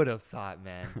 Who would have thought,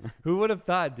 man? Who would have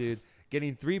thought, dude?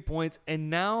 Getting 3 points, and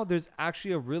now there's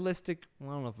actually a realistic, well,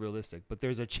 I don't know if realistic, but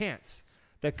there's a chance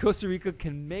that Costa Rica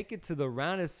can make it to the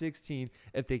round of 16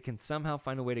 if they can somehow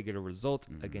find a way to get a result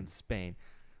against Spain.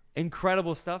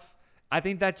 Incredible stuff. I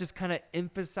think that just kind of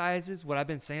emphasizes what I've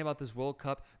been saying about this World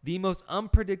Cup, the most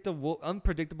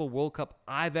unpredictable World Cup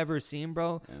I've ever seen,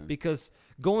 bro. Yeah. Because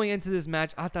going into this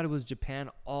match, I thought it was Japan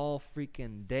all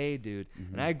freaking day, dude.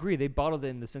 Mm-hmm. And I agree, they bottled it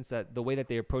in the sense that the way that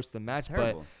they approached the match.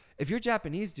 Terrible. But if you're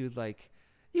Japanese, dude, like,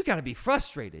 you got to be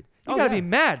frustrated. You got to be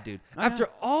mad, dude. After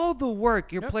all the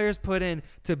work your players put in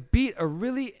to beat a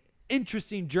really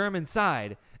interesting German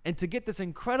side and to get this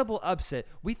incredible upset,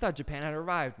 we thought Japan had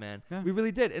arrived, man. Yeah. We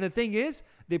really did. And the thing is,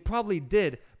 they probably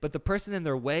did, but the person in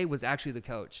their way was actually the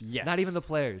coach. Yes. Not even the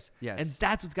players. Yes. And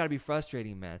that's what's got to be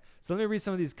frustrating, man. So let me read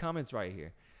some of these comments right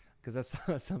here because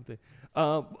that's something.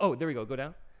 Oh, there we go. Go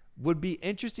down. Would be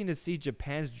interesting to see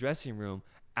Japan's dressing room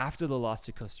after the loss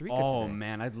to Costa Rica today.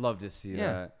 Man, I'd love to see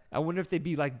that. I wonder if they'd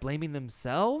be like blaming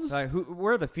themselves.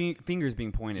 Where are the fingers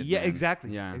being pointed? Yeah, man?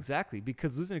 Exactly. Yeah, exactly.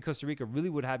 Because losing to Costa Rica really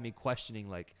would have me questioning,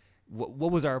 like,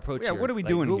 what was our approach here? What are we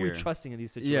doing here? Who are we trusting in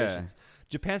these situations? Yeah.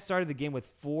 Japan started the game with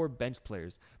 4 bench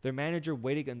players. Their manager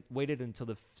waited until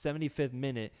the 75th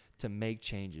minute to make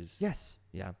changes. Yes.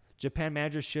 Yeah. Japan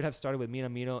manager should have started with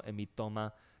Minamino and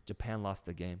Mitoma. Japan lost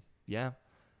the game. Yeah.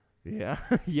 Yeah.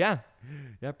 Yeah.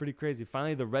 Yeah, pretty crazy.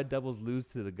 Finally, the Red Devils lose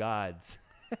to the gods.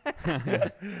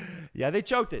 Yeah, they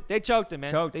choked it. They choked it,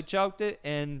 man. Choked. They choked it.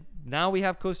 And now we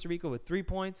have Costa Rica with 3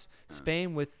 points,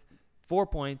 Spain with 4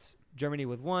 points, Germany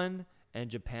with 1, and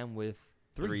Japan with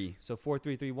 3. So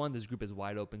 4-3-3-1. This group is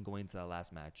wide open going into that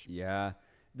last match. Yeah.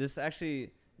 This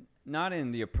actually, not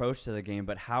in the approach to the game,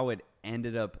 but how it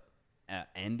ended up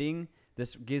ending.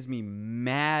 This gives me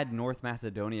mad North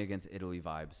Macedonia against Italy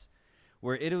vibes,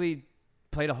 where Italy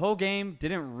played a whole game,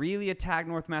 didn't really attack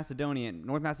North Macedonia. And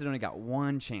North Macedonia got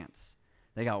one chance.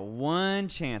 They got one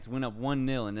chance, went up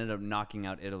 1-0, and ended up knocking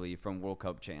out Italy from World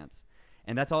Cup chance.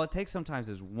 And that's all it takes sometimes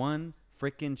is one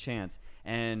freaking chance.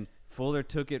 And Fuller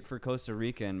took it for Costa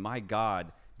Rica, and my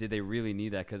God, did they really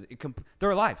need that? Because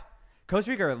they're alive.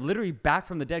 Costa Rica are literally back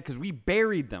from the dead because we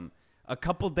buried them a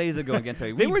couple days ago against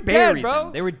Hawaii. They were dead,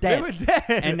 bro. They were dead. They were dead.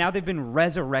 And now they've been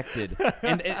resurrected.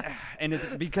 and it's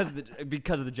because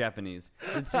of the Japanese.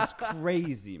 It's just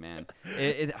crazy, man.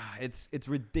 It's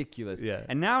ridiculous. Yeah.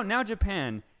 And now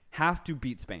Japan have to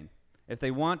beat Spain. If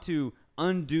they want to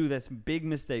undo this big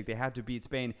mistake, they have to beat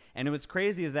Spain. And what's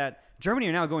crazy is that Germany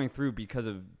are now going through because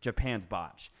of Japan's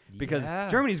botch. Because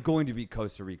Germany's going to beat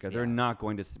Costa Rica. They're not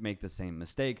going to make the same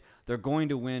mistake. They're going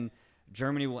to win.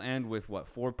 Germany will end with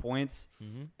 4 points,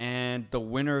 and the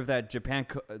winner of that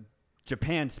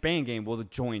Japan-Spain game will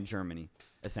join Germany,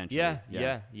 essentially.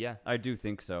 Yeah. I do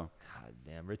think so. God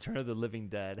damn, Return of the Living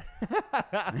Dead.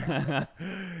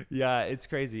 Yeah, it's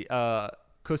crazy.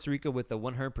 Costa Rica with a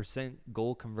 100%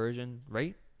 goal conversion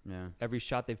rate. Yeah. Every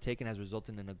shot they've taken has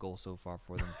resulted in a goal so far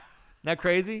for them. Not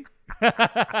crazy? They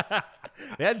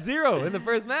had 0 in the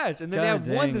first match, and then they have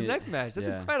 1 this next match. That's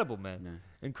incredible, man.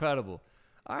 Yeah. Incredible.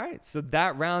 All right, so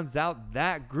that rounds out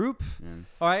that group. Yeah.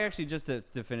 Oh, I actually, just to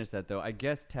finish that, though, I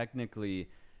guess technically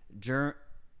Spain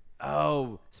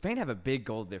have a big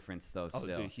goal difference, though,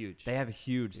 still. Oh, dude, huge. They have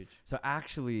huge. So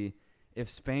actually, if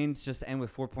Spain's just end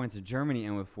with 4 points and Germany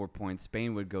end with 4 points,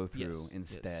 Spain would go through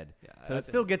instead. Yes. Yeah, so it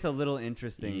still gets a little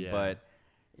interesting, but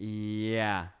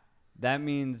yeah, that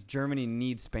means Germany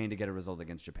needs Spain to get a result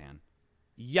against Japan.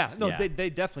 They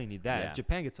definitely need that. Yeah. If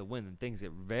Japan gets a win, then things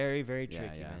get very, very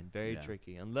tricky, man. Very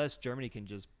tricky. Unless Germany can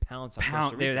just pounce on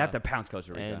Costa Rica. They have to pounce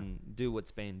Costa Rica. And do what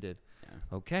Spain did.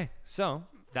 Yeah. Okay, so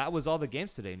that was all the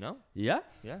games today, no? Yeah.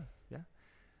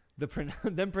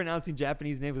 Them pronouncing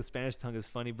Japanese name with Spanish tongue is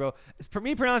funny, bro. For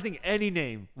me, pronouncing any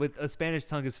name with a Spanish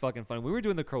tongue is fucking funny. We were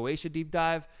doing the Croatia deep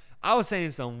dive. I was saying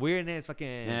some weird names,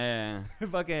 fucking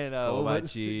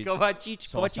Kovacic,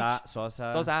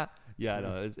 Sosa. Yeah,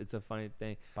 no, it's a funny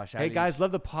thing. Hey guys,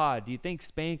 love the pod. Do you think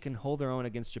Spain can hold their own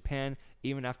against Japan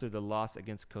even after the loss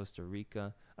against Costa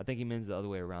Rica? I think he means the other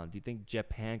way around. Do you think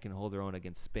Japan can hold their own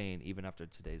against Spain even after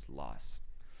today's loss?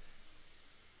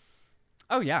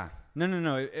 Oh, yeah.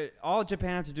 No. All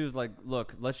Japan have to do is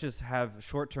look, let's just have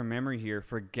short-term memory here.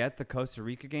 Forget the Costa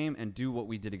Rica game and do what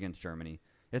we did against Germany.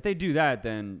 If they do that,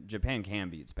 then Japan can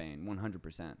beat Spain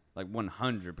 100%.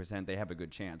 100%, they have a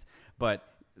good chance. But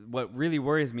what really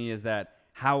worries me is that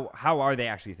how are they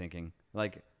actually thinking?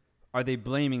 Are they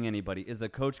blaming anybody? Is the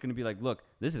coach going to be like, look,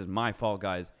 this is my fault,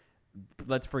 guys.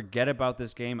 Let's forget about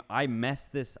this game. I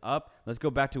messed this up. Let's go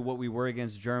back to what we were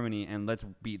against Germany, and let's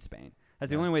beat Spain. That's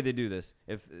the only way they do this,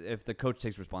 if the coach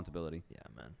takes responsibility. Yeah,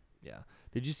 man. Yeah.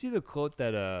 Did you see the quote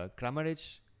that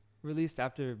Kramaric released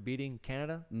after beating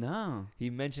Canada? No. He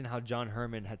mentioned how John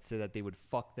Herman had said that they would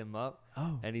fuck them up.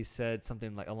 Oh. And he said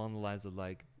something along the lines of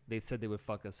they said they would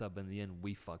fuck us up, but in the end,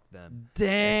 we fucked them.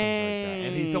 Dang. Like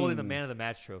and he's holding the man of the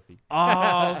match trophy.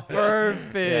 Oh,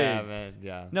 perfect. Yeah, man.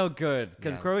 Yeah. No, good.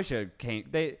 Because Croatia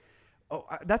can't.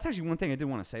 That's actually one thing I did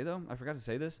want to say, though. I forgot to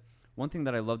say this. One thing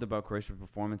that I loved about Croatia's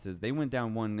performance is they went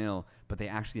down 1-0, but they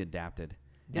actually adapted.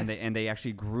 Yes. And they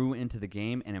actually grew into the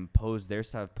game and imposed their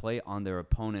style of play on their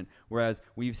opponent. Whereas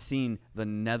we've seen the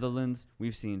Netherlands,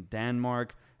 we've seen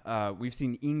Denmark, we've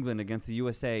seen England against the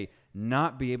USA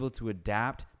not be able to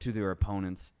adapt to their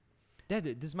opponents. Yeah,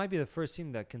 this might be the first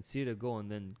team that conceded a goal and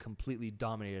then completely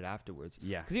dominated afterwards.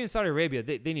 Yeah. Because even Saudi Arabia,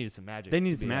 they needed some magic. They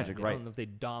needed some magic, right. I don't know if they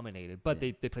dominated, but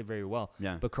they played very well.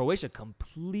 Yeah. But Croatia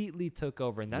completely took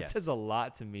over, and that says a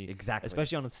lot to me. Exactly.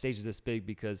 Especially on a stage this big,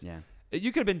 because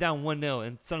you could have been down 1-0,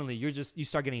 and suddenly you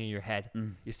start getting in your head.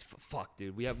 You're just, fuck,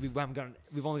 dude. We've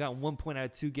only gotten 1 point out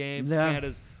of 2 games. Yeah.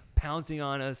 Canada's pouncing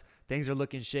on us. Things are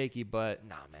looking shaky, but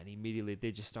nah, man, immediately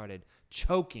they just started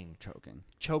choking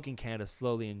Canada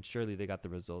slowly and surely. They got the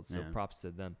results, so props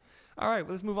to them. All right,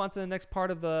 well, let's move on to the next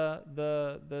part of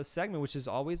the segment, which is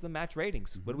always the match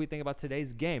ratings. What do we think about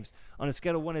today's games? On a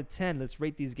scale of 1 to 10, let's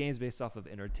rate these games based off of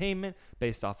entertainment,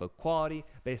 based off of quality,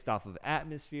 based off of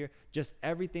atmosphere, just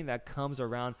everything that comes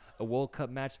around a World Cup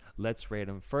match. Let's rate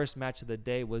them. First match of the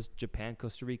day was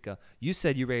Japan-Costa Rica. You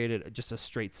said you rated it just a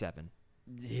straight 7.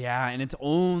 Yeah, and it's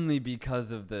only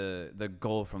because of the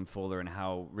goal from Fuller and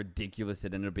how ridiculous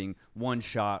it ended up being. One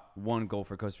shot, one goal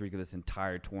for Costa Rica this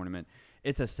entire tournament.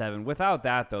 It's a 7. Without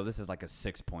that, though, this is like a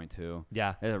 6.2.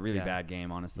 Yeah. It's a really bad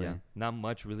game, honestly. Yeah. Not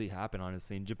much really happened,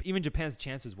 honestly. And even Japan's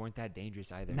chances weren't that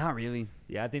dangerous either. Not really.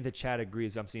 Yeah, I think the chat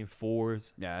agrees. I'm seeing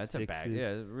 4s. Yeah, it's 6s, a bad.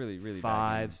 Yeah, really, really 5s.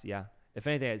 bad game. Yeah. If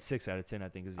anything, at 6 out of 10, I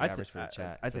think is the average for the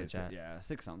chat. I'd say, yeah,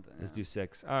 6 something. Let's do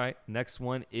 6. All right. Next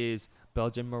one is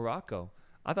Belgium-Morocco.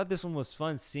 I thought this one was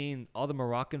fun, seeing all the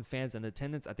Moroccan fans in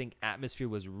attendance. I think atmosphere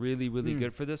was really, really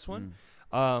good for this one.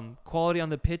 Quality on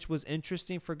the pitch was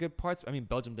interesting for good parts. I mean,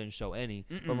 Belgium didn't show any,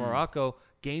 but Morocco,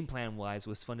 game plan wise,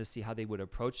 was fun to see how they would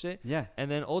approach it. Yeah.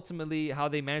 And then ultimately how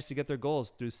they managed to get their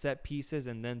goals through set pieces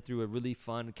and then through a really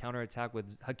fun counterattack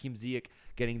with Hakim Ziyech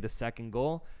getting the second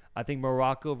goal. I think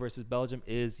Morocco versus Belgium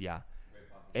is,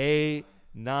 8,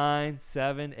 9,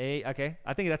 7, 8. Okay.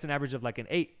 I think that's an average of like an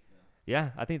 8.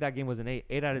 Yeah, I think that game was an 8.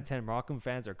 8 out of 10. Moroccan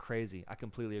fans are crazy. I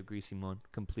completely agree, Simon.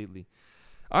 Completely.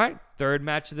 All right, third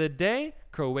match of the day,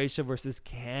 Croatia versus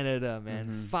Canada, man.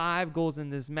 5 goals in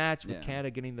this match with Canada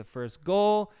getting the first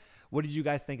goal. What did you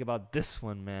guys think about this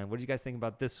one, man? What did you guys think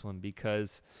about this one?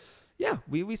 Because,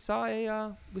 we saw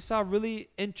a really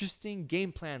interesting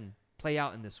game plan play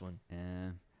out in this one. Yeah.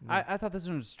 I thought this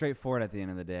one was straightforward at the end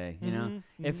of the day. You know,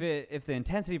 if the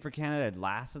intensity for Canada had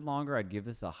lasted longer, I'd give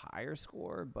this a higher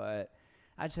score, but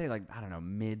I'd say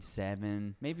mid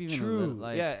 7, maybe even True. a little,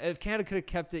 If Canada could have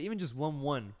kept it even just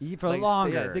 1-1 for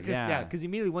longer. Because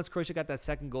immediately once Croatia got that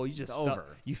second goal, you just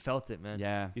felt it, man.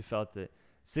 Yeah, you felt it.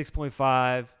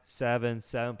 6.5, 7,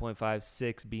 7.5,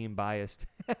 6 being biased.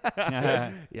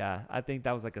 Yeah, I think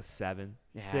that was like a 7,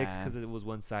 6 because it was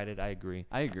one-sided. I agree.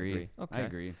 Okay. I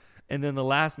agree. And then the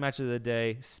last match of the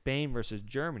day, Spain versus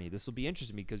Germany. This will be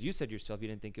interesting because you said yourself you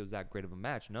didn't think it was that great of a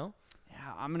match, no?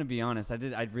 Yeah, I'm gonna be honest.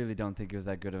 I really don't think it was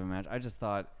that good of a match.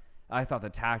 I thought the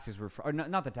tactics were, or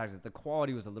not the tactics. The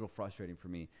quality was a little frustrating for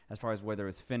me as far as whether it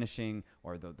was finishing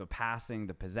or the passing,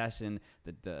 the possession,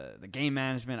 the game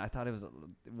management. I thought it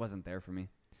wasn't there for me.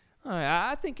 All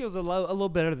right, I think it was a little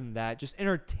better than that. Just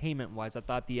entertainment-wise, I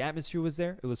thought the atmosphere was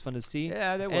there. It was fun to see.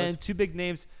 Yeah, there was. And 2 big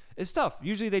names. It's tough.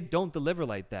 Usually they don't deliver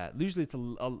like that. Usually it's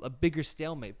a bigger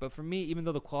stalemate. But for me, even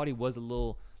though the quality was a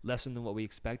little lesser than what we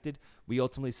expected, we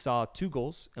ultimately saw 2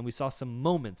 goals, and we saw some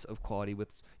moments of quality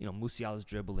with Musiala's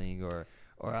dribbling or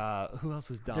who else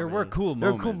was dominant. There were cool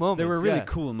moments. There were really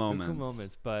cool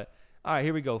moments. But all right,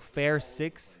 here we go. Fair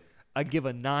 6. I'd give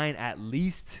a 9 at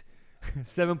least.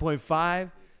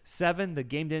 7.5. 7, the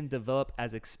game didn't develop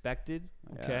as expected.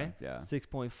 Okay. Yeah.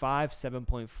 6.5,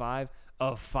 7.5,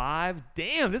 a 5.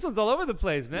 Damn, this one's all over the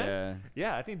place, man.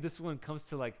 Yeah, I think this one comes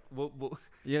to like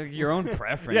your own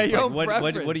preference. Yeah, your own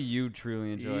preference. What do you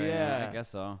truly enjoy? Yeah, I guess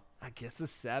so. I guess a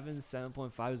 7,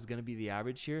 7.5 is going to be the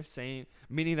average here,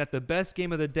 meaning that the best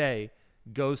game of the day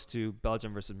goes to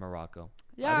Belgium versus Morocco.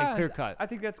 Yeah, I think clear cut. I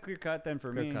think that's clear cut then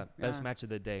for me. Clear cut. Best match of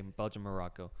the day, Belgium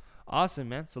Morocco. Awesome,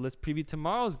 man. So let's preview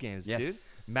tomorrow's games, dude.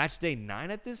 Match day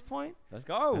 9 at this point. Let's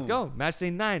go. Match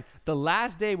day 9. The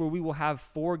last day where we will have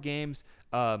 4 games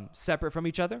separate from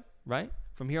each other, right?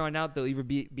 From here on out, they'll either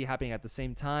be happening at the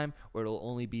same time or it'll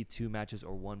only be 2 matches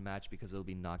or 1 match because it'll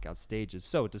be knockout stages.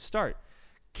 So to start,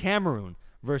 Cameroon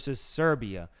versus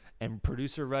Serbia. And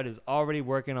producer Rudd is already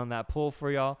working on that poll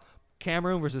for y'all.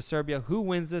 Cameroon versus Serbia. Who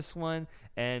wins this one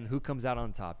and who comes out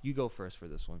on top? You go first for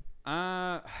this one.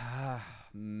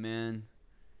 Man,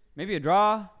 maybe a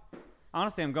draw.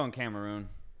 Honestly, I'm going Cameroon.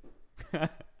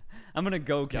 I'm gonna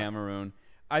go Cameroon.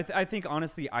 I think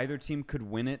honestly either team could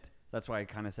win it. That's why I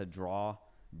kind of said draw,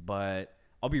 but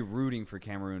I'll be rooting for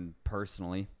Cameroon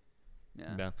personally.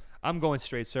 Yeah. I'm going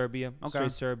straight Serbia. Okay.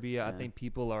 Straight Serbia. I think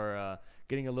people are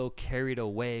getting a little carried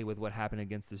away with what happened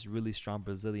against this really strong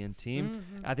Brazilian team.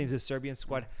 I think the Serbian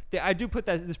squad, I do put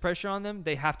this pressure on them.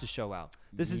 They have to show out.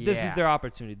 This is their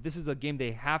opportunity. This is a game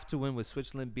they have to win with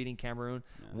Switzerland beating Cameroon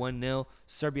 1-0.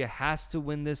 Serbia has to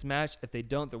win this match. If they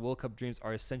don't, their World Cup dreams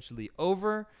are essentially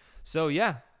over. So,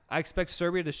 I expect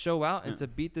Serbia to show out and to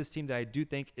beat this team that I do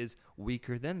think is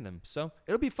weaker than them. So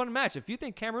it'll be a fun match. If you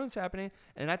think Cameroon's happening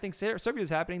and I think Serbia's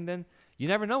happening, then you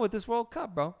never know with this World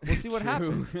Cup, bro. We'll see what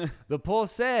happens. The poll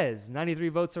says 93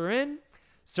 votes are in.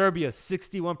 Serbia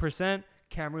 61%,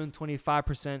 Cameroon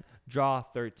 25%, draw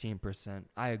 13%.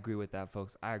 I agree with that,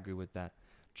 folks. I agree with that.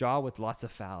 Draw with lots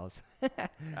of fouls.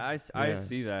 I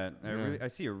see that. I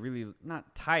see a really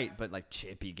not tight but like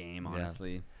chippy game,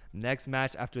 honestly. Yeah. Next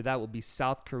match after that will be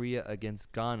South Korea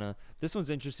against Ghana. This one's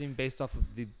interesting based off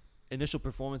of the initial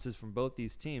performances from both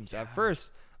these teams. At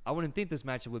first, I wouldn't think this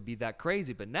matchup would be that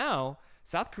crazy, but now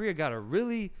South Korea got a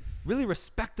really, really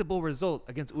respectable result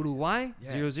against Uruguay,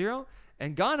 0-0.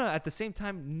 And Ghana, at the same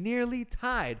time, nearly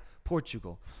tied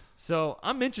Portugal. So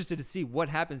I'm interested to see what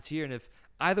happens here and if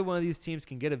either one of these teams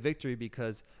can get a victory,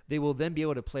 because they will then be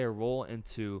able to play a role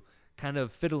into kind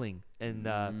of fiddling and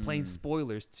playing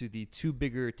spoilers to the two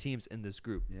bigger teams in this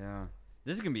group. Yeah.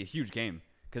 This is going to be a huge game,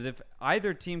 because if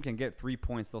either team can get 3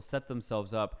 points, they'll set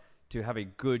themselves up to have a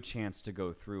good chance to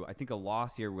go through. I think a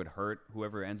loss here would hurt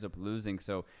whoever ends up losing.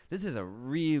 So this is a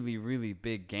really, really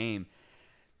big game.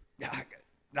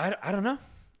 I don't know.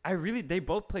 They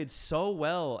both played so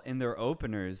well in their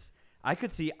openers. I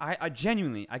could see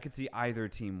either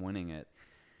team winning it.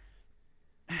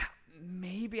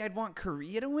 Maybe I'd want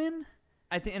Korea to win.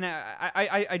 I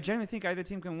genuinely think either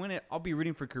team can win it. I'll be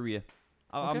rooting for Korea.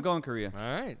 I'm going Korea. All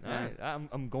right.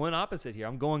 I'm going opposite here.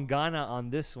 I'm going Ghana on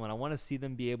this one. I want to see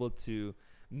them be able to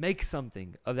make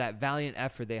something of that valiant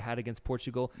effort they had against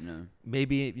Portugal. No.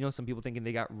 Maybe, some people thinking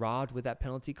they got robbed with that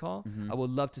penalty call. I would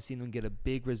love to see them get a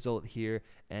big result here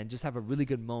and just have a really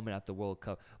good moment at the World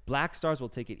Cup. Black Stars will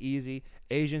take it easy.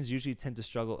 Asians usually tend to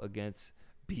struggle against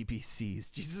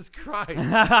BBCs. Jesus Christ.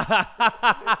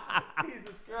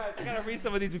 Jesus Christ. I got to read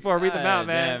some of these before I read them out,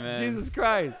 man. Man. Jesus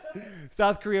Christ.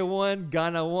 South Korea won.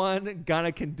 Ghana won.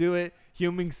 Ghana can do it.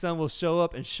 Heung-min Son will show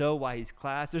up and show why he's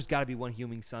class. There's got to be one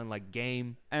Heung-min Son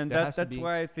game. And that's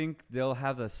why I think they'll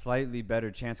have a slightly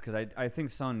better chance, because I think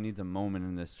Son needs a moment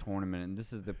in this tournament, and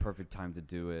this is the perfect time to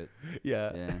do it.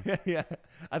 Yeah. Yeah.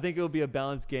 I think it'll be a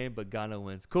balanced game, but Ghana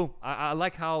wins. Cool. I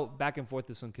like how back and forth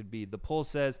this one could be. The poll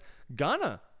says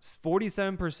Ghana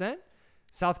 47%,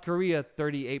 South Korea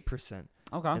 38%.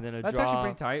 Okay. And then that's actually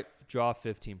pretty tight. Draw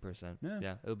 15%.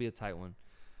 Yeah, it'll be a tight one.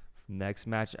 Next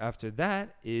match after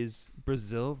that is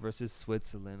Brazil versus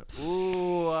Switzerland.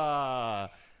 Ooh,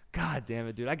 God damn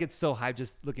it, dude. I get so hyped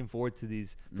just looking forward to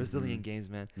these Brazilian games,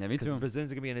 man. Yeah, me too. Because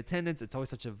Brazilians are going to be in attendance. It's always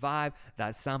such a vibe.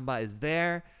 That samba is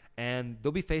there. And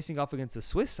they'll be facing off against the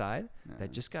Swiss side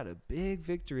that just got a big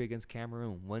victory against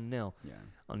Cameroon, 1-0. Yeah.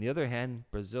 On the other hand,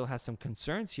 Brazil has some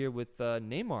concerns here with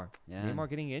Neymar. Yeah. Neymar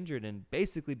getting injured and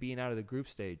basically being out of the group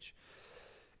stage.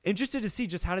 Interested to see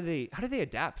just how do they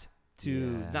adapt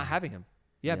to not having him.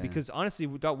 Yeah, because honestly,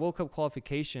 without World Cup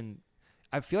qualification,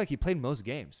 I feel like he played most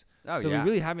games. We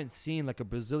really haven't seen like a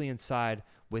Brazilian side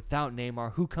without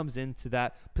Neymar. Who comes into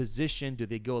that position? Do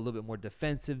they go a little bit more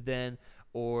defensive then,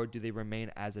 or do they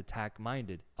remain as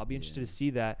attack-minded? I'll be interested to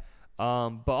see that.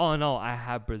 But all in all, I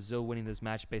have Brazil winning this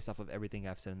match based off of everything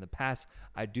I've said in the past.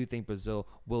 I do think Brazil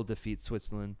will defeat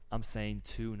Switzerland. I'm saying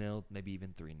 2-0, maybe even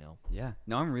 3-0. Yeah.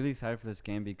 No, I'm really excited for this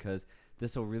game, because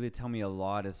this will really tell me a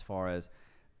lot as far as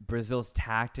Brazil's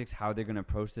tactics, how they're going to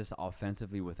approach this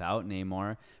offensively without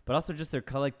Neymar, but also just their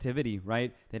collectivity,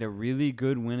 right? They had a really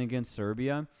good win against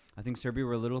Serbia. I think Serbia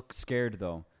were a little scared,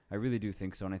 though. I really do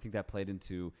think so, and I think that played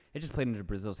into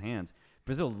Brazil's hands.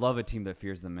 Brazil love a team that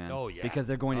fears them, man. Oh yeah, because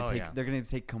they're going to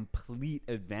take complete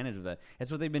advantage of that.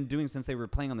 That's what they've been doing since they were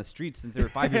playing on the streets since they were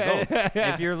 5 years old.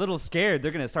 If you're a little scared,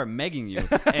 they're going to start megging you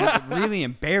and really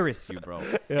embarrass you, bro.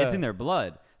 Yeah. It's in their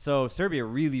blood. So Serbia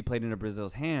really played into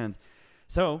Brazil's hands.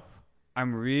 So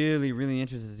I'm really, really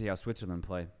interested to see how Switzerland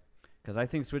play, because I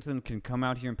think Switzerland can come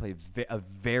out here and play a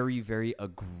very, very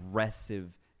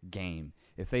aggressive game.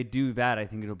 If they do that, I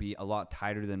think it'll be a lot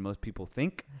tighter than most people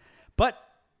think. But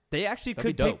they actually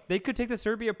could take the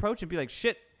Serbia approach and be like,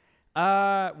 shit,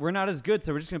 we're not as good,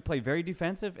 so we're just going to play very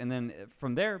defensive, and then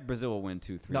from there, Brazil will win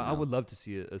 2-3. No, I would love to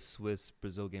see a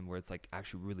Swiss-Brazil game where it's like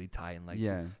actually really tight and like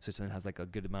Switzerland has like a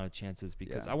good amount of chances,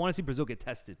 because I want to see Brazil get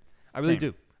tested. I really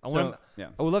do. I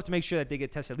would love to make sure that they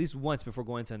get tested at least once before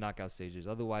going to the knockout stages.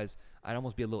 Otherwise, I'd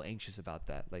almost be a little anxious about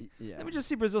that. Like, let me just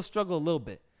see Brazil struggle a little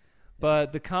bit.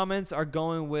 But the comments are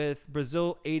going with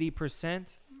Brazil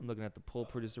 80%. I'm looking at the poll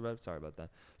producer. Sorry about that.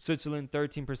 Switzerland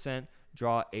 13%,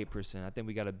 draw 8%. I think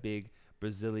we got a big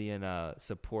Brazilian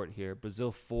support here.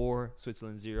 Brazil 4,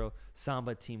 Switzerland 0.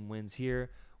 Samba team wins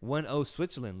here. 1-0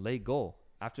 Switzerland, late goal.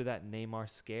 After that Neymar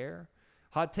scare.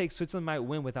 Hot take, Switzerland might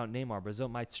win without Neymar. Brazil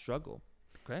might struggle.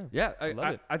 Okay. Yeah,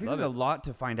 I think there's a lot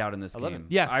to find out in this game.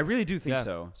 Yeah, I really do think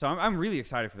so. So I'm really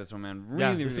excited for this one, man.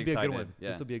 Really, this will be a good one.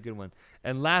 This will be a good one.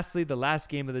 And lastly, the last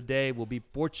game of the day will be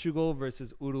Portugal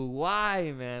versus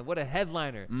Uruguay, man. What a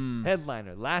headliner.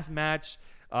 Headliner. Last match,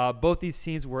 both these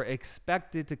teams were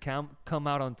expected to come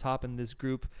out on top in this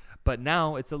group, but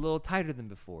now it's a little tighter than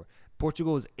before.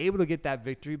 Portugal was able to get that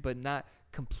victory, but not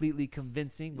completely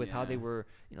convincing with how they were,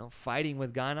 fighting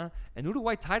with Ghana. And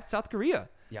Uruguay tied South Korea.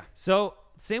 Yeah. So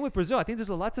same with Brazil. I think there's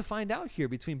a lot to find out here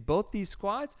between both these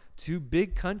squads. Two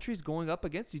big countries going up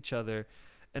against each other,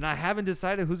 and I haven't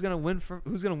decided who's gonna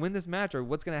win this match or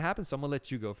what's gonna happen. So I'm gonna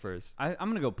let you go first. I'm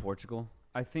gonna go Portugal.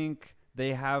 I think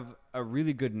they have a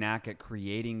really good knack at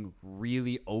creating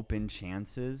really open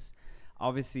chances.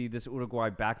 Obviously, this Uruguay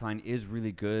backline is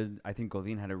really good. I think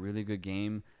Godin had a really good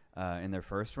game in their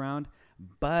first round.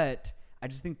 But I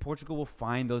just think Portugal will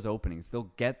find those openings.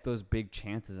 They'll get those big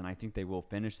chances, and I think they will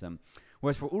finish them.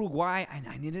 Whereas for Uruguay,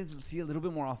 I needed to see a little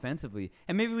bit more offensively.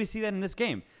 And maybe we see that in this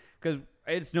game because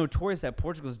it's notorious that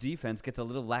Portugal's defense gets a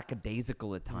little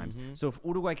lackadaisical at times. Mm-hmm. So if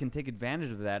Uruguay can take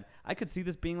advantage of that, I could see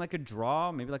this being like a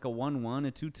draw, maybe like a 1-1,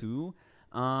 a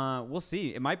 2-2. We'll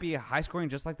see. It might be a high scoring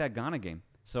just like that Ghana game.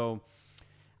 So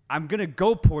I'm going to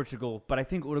go Portugal, but I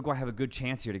think Uruguay have a good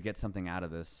chance here to get something out of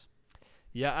this.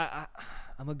 Yeah,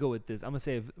 I'm going to go with this. I'm going to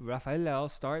say if Rafael Leao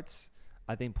starts,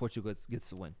 I think Portugal gets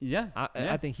the win. Yeah.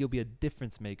 I think he'll be a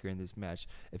difference maker in this match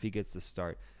if he gets the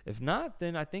start. If not,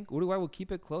 then I think Uruguay will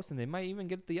keep it close, and they might even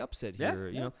get the upset here.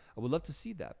 You know, I would love to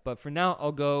see that. But for now,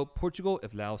 I'll go Portugal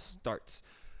if Leao starts.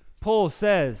 Poll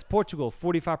says Portugal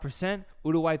 45%,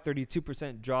 Uruguay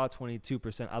 32%, draw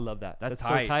 22%. I love that. That's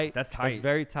tight. So tight. That's tight. That's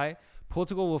very tight.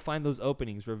 Portugal will find those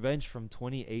openings. Revenge from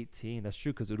 2018. That's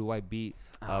true because Uruguay beat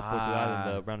Portugal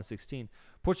in the round of 16.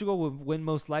 Portugal will win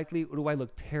most likely. Uruguay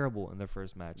looked terrible in their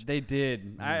first match. They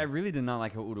did. I really did not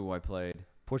like how Uruguay played.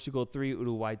 Portugal 3,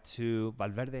 Uruguay 2.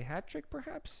 Valverde hat trick,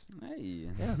 perhaps? Hey.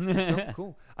 Yeah,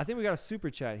 cool. I think we got a super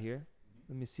chat here.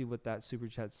 Let me see what that super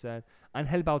chat said.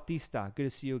 Angel Bautista, good to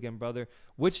see you again, brother.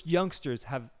 Which youngsters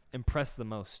have impressed the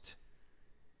most?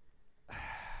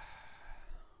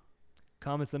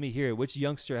 Comments, let me hear it. Which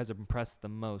youngster has impressed the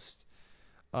most?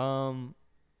 I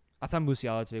thought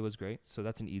Musiala today was great, so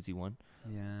that's an easy one.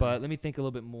 Yeah. But let me think a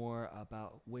little bit more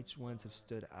about which ones have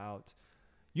stood out.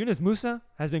 Yunus Musa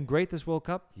has been great this World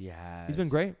Cup. Yeah. He's been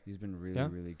great. He's been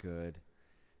really good.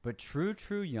 But true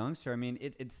youngster, I mean,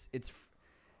 it's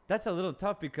that's a little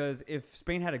tough because if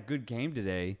Spain had a good game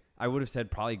today, I would have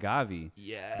said probably Gavi.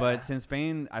 Yeah. But since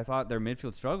Spain, I thought their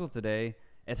midfield struggled today,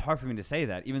 it's hard for me to say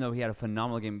that, even though he had a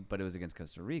phenomenal game, but it was against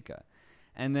Costa Rica.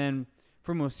 And then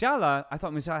for Musiala, I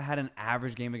thought Musiala had an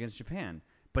average game against Japan,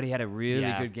 but he had a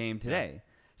really good game today. Yeah.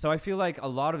 So I feel like a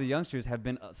lot of the youngsters have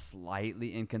been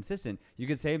slightly inconsistent. You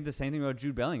could say the same thing about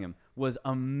Jude Bellingham. Was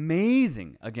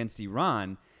amazing against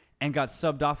Iran and got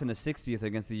subbed off in the 60th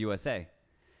against the USA.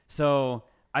 So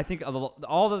I think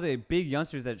all of the big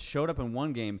youngsters that showed up in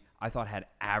one game, I thought had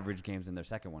average games in their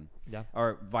second one. Yeah.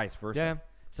 Or vice versa. Yeah.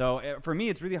 So for me,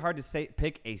 it's really hard to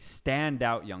pick a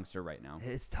standout youngster right now.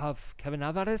 It's tough. Kevin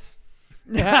Alvarez?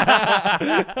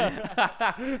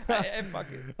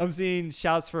 I'm seeing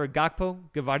shouts for Gakpo,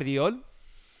 Gvardiol.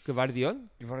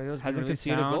 Hasn't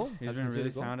conceded a goal. He's been really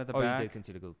sound at the back. Oh, he did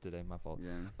concede a goal today. My fault.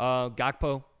 Yeah.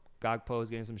 Gakpo is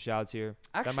getting some shouts here.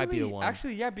 That might be the one.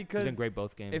 Actually, yeah, because he's been great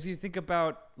both games. If you think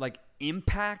about like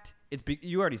impact,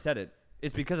 you already said it.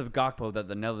 It's because of Gakpo that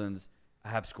the Netherlands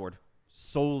have scored.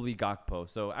 Solely Gakpo.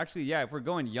 So actually, yeah, if we're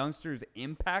going youngsters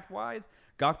impact-wise,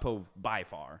 Gakpo by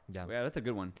far. Yeah, that's a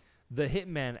good one. The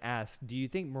Hitman asks, do you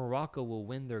think Morocco will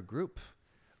win their group?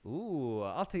 Ooh,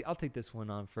 I'll take this one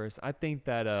on first. I think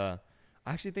that I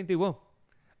actually think they will.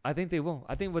 I think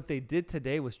what they did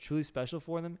today was truly special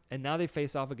for them, and now they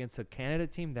face off against a Canada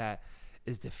team that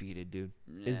is defeated, dude.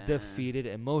 Yeah. Is defeated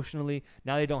emotionally.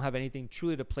 Now they don't have anything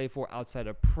truly to play for outside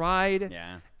of pride.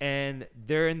 Yeah. And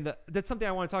they're that's something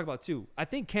I want to talk about too. I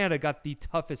think Canada got the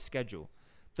toughest schedule.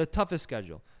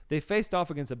 They faced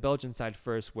off against a Belgian side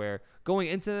first, where going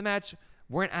into the match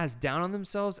weren't as down on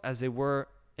themselves as they were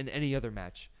in any other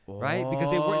match. Right? Because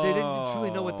they didn't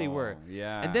truly know what they were.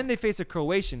 Yeah. And then they face a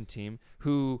Croatian team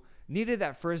who needed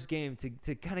that first game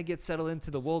to kind of get settled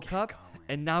into the World Cup,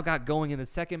 and now got going in the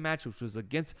second match, which was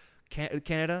against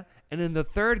Canada. And in the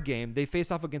third game, they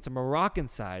face off against a Moroccan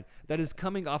side that is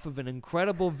coming off of an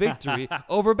incredible victory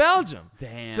over Belgium.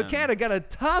 Damn. So Canada got a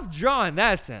tough draw in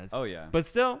that sense. Oh, yeah. But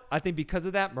still, I think because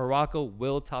of that, Morocco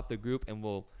will top the group and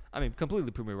will,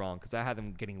 completely prove me wrong, because I had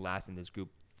them getting last in this group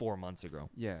 4 months ago.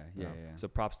 Yeah. So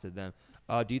props to them.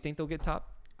 Do you think they'll get top?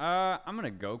 I'm going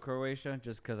to go Croatia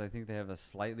just because I think they have a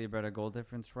slightly better goal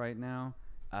difference right now.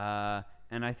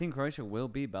 And I think Croatia will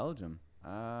beat Belgium.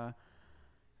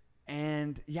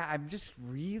 And, yeah, I'm just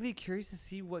really curious to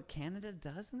see what Canada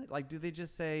does in it. Like, do they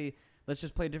just say, let's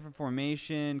just play a different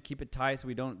formation, keep it tight so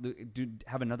we don't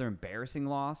have another embarrassing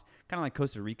loss? Kind of like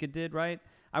Costa Rica did, right?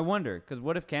 I wonder, because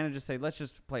what if Canada just say, let's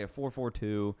just play a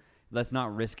 4-4-2, let's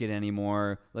not risk it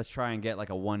anymore, let's try and get like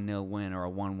a 1-0 win or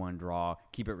a 1-1 draw,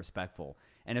 keep it respectful.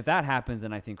 And if that happens,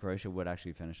 then I think Croatia would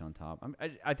actually finish on top.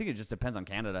 I think it just depends on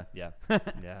Canada. Yeah.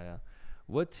 Yeah.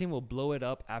 What team will blow it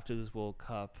up after this World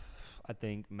Cup? I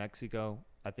think Mexico.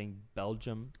 I think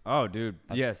Belgium. Oh, dude.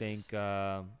 Yes. I think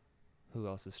who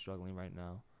else is struggling right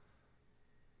now?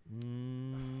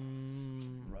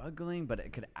 struggling, but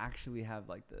it could actually have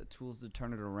like the tools to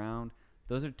turn it around.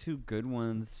 Those are two good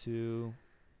ones.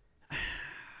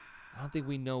 I don't think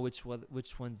we know which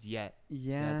ones yet.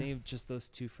 Yeah. I think just those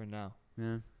two for now.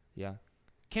 Yeah. Yeah.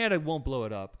 Canada won't blow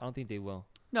it up. I don't think they will.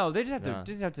 No, they just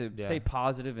have to stay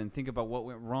positive and think about what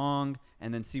went wrong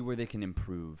and then see where they can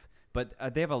improve. But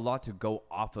they have a lot to go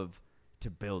off of to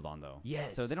build on, though.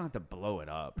 Yes. So they don't have to blow it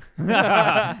up.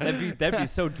 that'd be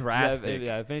so drastic.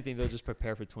 If anything, they'll just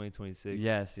prepare for 2026.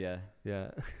 Yes, yeah.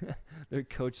 Their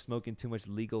coach smoking too much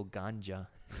legal ganja.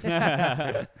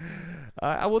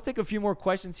 I will take a few more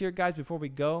questions here, guys, before we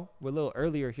go. We're a little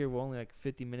earlier here. We're only like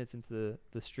 50 minutes into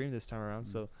the stream this time around.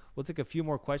 So we'll take a few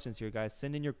more questions here, guys.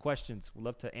 Send in your questions. We'd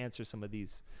love to answer some of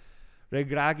these.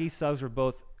 Regragi subs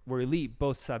were elite.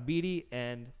 Both Sabiri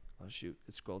and... Oh, shoot.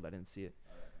 It scrolled. I didn't see it.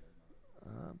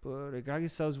 But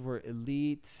Regragi subs were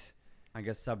elite. I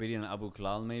guess Sabiri and Abu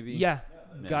Klal maybe. Yeah.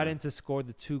 Got in to score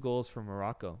the 2 goals for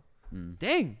Morocco.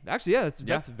 Dang. Actually,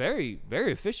 that's very,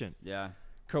 very efficient. Yeah.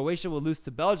 Croatia will lose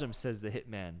to Belgium, says the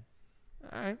hitman.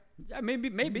 All right. Yeah, maybe.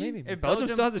 If Belgium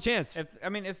still has a chance.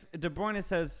 If De Bruyne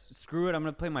says, screw it, I'm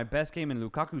going to play my best game and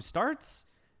Lukaku starts,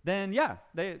 then yeah,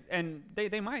 they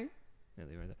might. Yeah,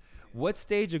 they were there. What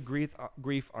stage of grief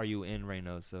are you in,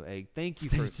 Reynoso? Hey,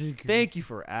 thank you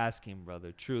for asking,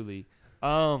 brother. Truly.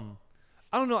 I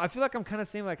don't know. I feel like I'm kind of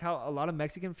saying like how a lot of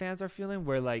Mexican fans are feeling,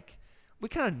 where like we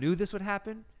kind of knew this would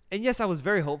happen. And yes, I was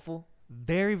very hopeful,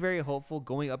 very, very hopeful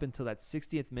going up until that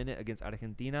 60th minute against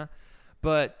Argentina.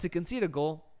 But to concede a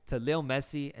goal to Leo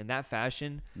Messi in that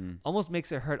fashion almost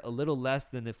makes it hurt a little less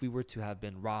than if we were to have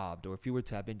been robbed or if we were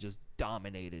to have been just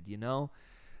dominated, you know?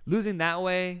 Losing that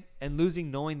way and losing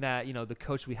knowing that, you know, the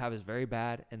coach we have is very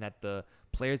bad and that the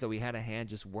players that we had at hand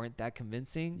just weren't that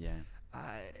convincing. Yeah.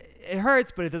 It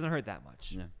hurts, but it doesn't hurt that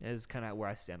much. Yeah. Is kind of where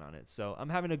I stand on it. So I'm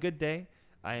having a good day.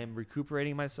 I am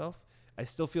recuperating myself. I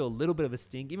still feel a little bit of a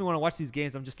stink. Even when I watch these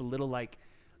games, I'm just a little like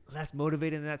less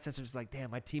motivated in that sense. I'm just like, damn,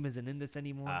 my team isn't in this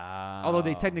anymore. Although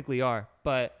they technically are.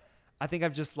 But I think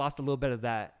I've just lost a little bit of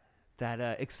that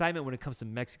excitement when it comes to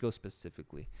Mexico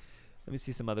specifically. Let me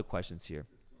see some other questions here.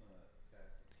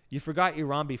 You forgot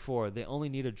Iran before. They only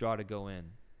need a draw to go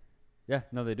in. Yeah,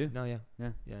 no, they do. No, yeah.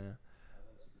 Yeah.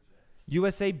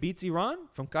 USA beats Iran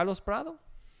from Carlos Prado?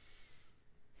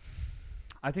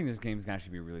 I think this game's going to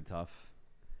actually be really tough.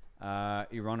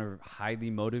 Iran are highly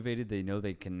motivated. They know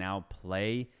they can now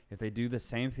play. If they do the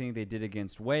same thing they did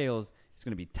against Wales, it's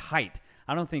going to be tight.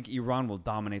 I don't think Iran will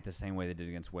dominate the same way they did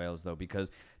against Wales, though,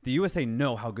 because the USA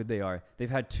know how good they are. They've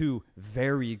had 2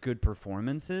 very good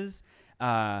performances,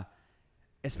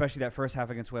 especially that first half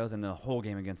against Wales and the whole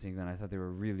game against England. I thought they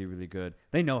were really, really good.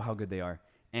 They know how good they are.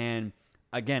 And,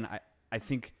 again, I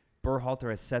think Berhalter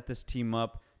has set this team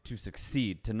up to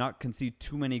succeed, to not concede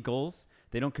too many goals.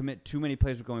 They don't commit too many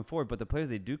players going forward, but the players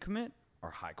they do commit are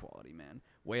high quality, man.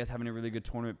 Weah's having a really good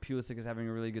tournament. Pulisic is having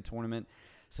a really good tournament.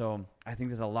 So I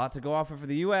think there's a lot to go off of for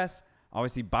the U.S.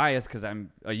 Obviously biased because I'm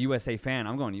a USA fan.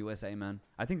 I'm going USA, man.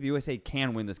 I think the USA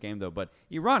can win this game, though, but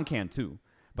Iran can, too.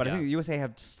 But I think the USA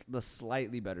have the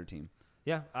slightly better team.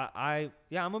 Yeah, I'm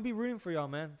going to be rooting for y'all,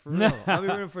 man. For real. I'll be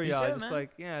rooting for y'all. Should, just man.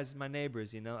 like, it's my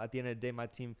neighbors, you know. At the end of the day, my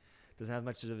team doesn't have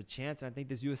much of a chance, and I think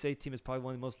this USA team is probably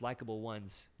one of the most likable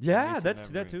ones. Yeah,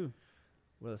 that too.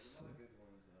 What else?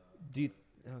 Do you...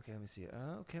 Okay, let me see.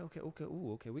 Okay.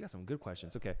 Ooh, okay. We got some good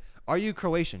questions. Okay. Are you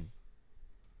Croatian?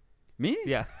 Me?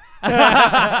 Yeah.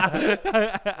 I'm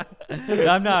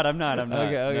not.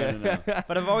 Okay. No.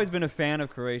 But I've always been a fan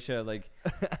of Croatia, like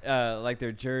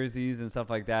their jerseys and stuff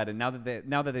like that. And now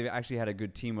that they've actually had a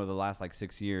good team over the last like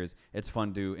 6 years, it's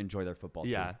fun to enjoy their football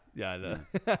too. Yeah. You're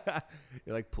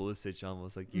like Pulisic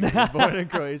almost, like you were born in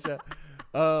Croatia.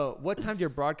 What time do your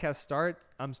broadcasts start?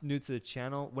 I'm new to the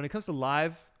channel. When it comes to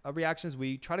live reactions,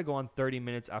 we try to go on 30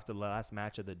 minutes after the last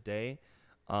match of the day.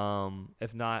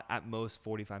 If not, at most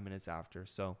 45 minutes after.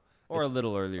 So, or a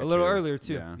little earlier. Earlier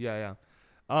too. Yeah.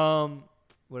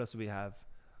 What else do we have?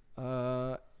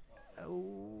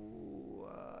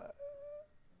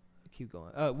 Keep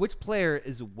going. Which player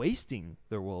is wasting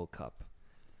their World Cup?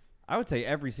 I would say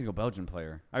every single Belgian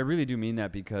player. I really do mean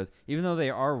that, because even though they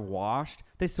are washed,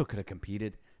 they still could have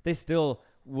competed. They still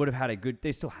would have had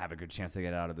they still have a good chance to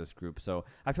get out of this group. So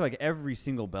I feel like every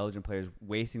single Belgian player is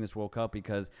wasting this World Cup,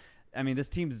 because I mean, this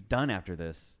team's done after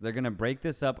this. They're going to break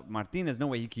this up. Martinez, no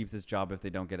way he keeps his job if they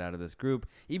don't get out of this group.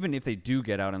 Even if they do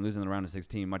get out and lose in the round of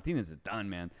 16, Martinez is done,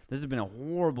 man. This has been a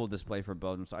horrible display for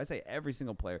Belgium. So I say every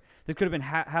single player. This could have been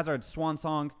Hazard's swan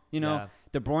song. You know,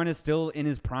 De Bruyne is still in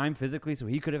his prime physically, so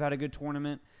he could have had a good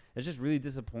tournament. It's just really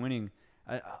disappointing.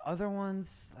 Other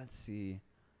ones, let's see.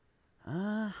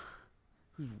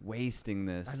 Who's wasting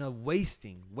this? I know,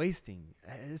 wasting.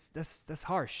 That's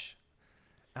harsh.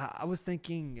 I was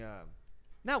thinking,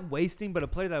 not wasting, but a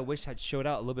player that I wish had showed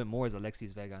out a little bit more is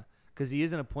Alexis Vega, because he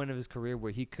is in a point of his career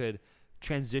where he could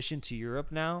transition to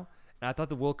Europe now. And I thought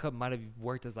the World Cup might have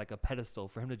worked as like a pedestal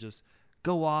for him to just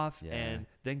go off and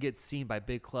then get seen by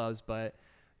big clubs. But,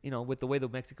 with the way the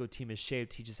Mexico team is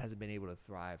shaped, he just hasn't been able to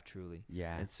thrive truly.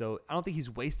 Yeah. And so I don't think he's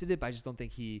wasted it, but I just don't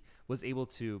think he was able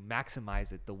to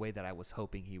maximize it the way that I was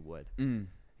hoping he would.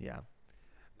 Yeah.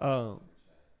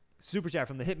 Super chat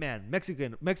from the Hitman.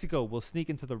 Mexico will sneak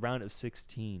into the round of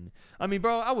 16. I mean,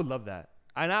 bro, I would love that.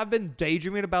 And I've been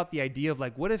daydreaming about the idea of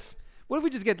like, what if we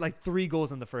just get like 3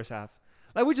 goals in the first half?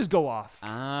 Like, we just go off.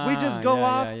 We just go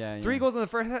off. 3 goals in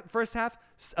the first half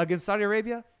against Saudi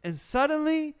Arabia, and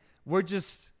suddenly we're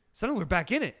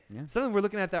back in it. Yeah. Suddenly we're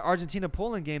looking at that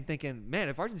Argentina-Poland game thinking, man,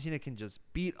 if Argentina can just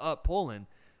beat up Poland,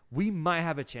 we might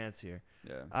have a chance here.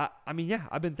 Yeah.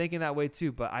 I've been thinking that way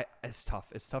too, but it's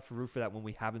tough. It's tough to root for that when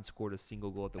we haven't scored a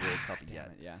single goal at the World Cup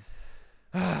yet.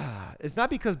 Yeah. It's not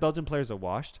because Belgian players are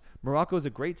washed. Morocco is a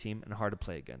great team and hard to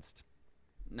play against.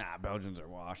 Nah, Belgians are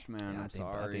washed, man. I'm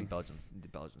sorry. I think Belgians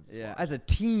yeah, washed. As a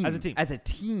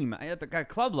team. At the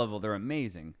club level, they're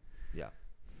amazing. Yeah.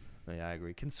 Yeah, I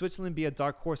agree. Can Switzerland be a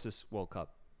dark horse this World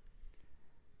Cup?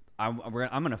 I'm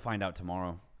going to find out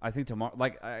tomorrow. I think tomorrow,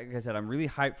 like I said, I'm really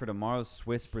hyped for tomorrow's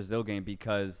Swiss-Brazil game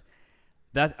because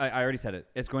I already said it.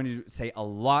 It's going to say a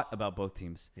lot about both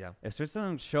teams. Yeah. If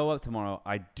Switzerland show up tomorrow,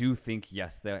 I do think,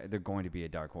 yes, they're going to be a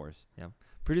dark horse. Yeah.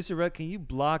 Producer Red, can you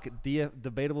block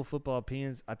debatable football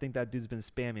opinions? I think that dude's been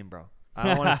spamming, bro. I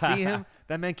don't want to see him.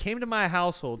 That man came to my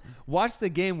household, watched the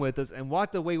game with us, and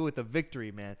walked away with a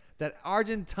victory, man. That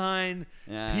Argentine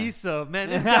piece of, man,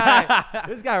 this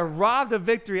guy robbed a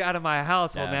victory out of my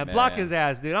household, man. Block his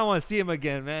ass, dude. I don't want to see him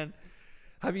again, man.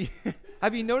 Have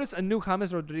you noticed a new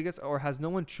James Rodriguez, or has no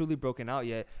one truly broken out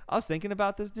yet? I was thinking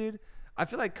about this, dude. I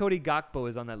feel like Cody Gakpo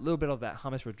is on that little bit of that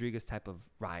James Rodriguez type of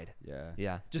ride.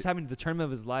 Yeah. Just having the tournament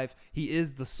of his life. He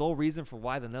is the sole reason for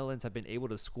why the Netherlands have been able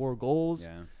to score goals.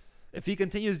 Yeah. If he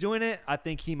continues doing it, I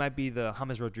think he might be the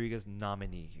James Rodriguez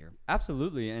nominee here.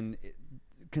 Absolutely. And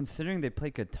considering they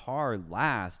play Qatar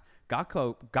last,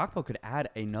 Gakpo could add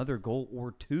another goal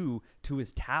or 2 to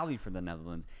his tally for the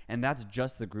Netherlands. And that's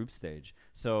just the group stage.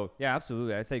 So, yeah,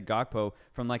 absolutely. I say Gakpo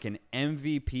from like an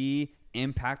MVP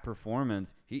impact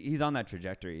performance. He's on that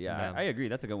trajectory. Yeah. I agree.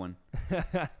 That's a good one.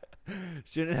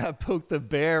 Shouldn't have poked the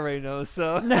bear right now,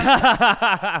 so...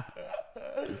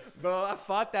 Bro, I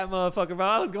fought that motherfucker, bro.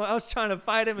 I was trying to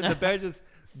fight him, and the bear just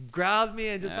growled me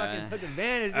and just fucking took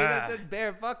advantage. That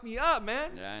bear fucked me up,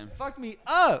 man. Yeah. Fucked me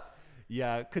up.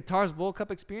 Yeah, Qatar's World Cup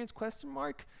experience, question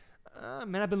mark?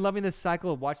 Man, I've been loving this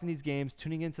cycle of watching these games,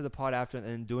 tuning into the pod after,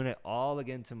 and doing it all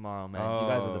again tomorrow, man. You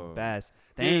guys are the best.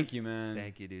 Thank you, man.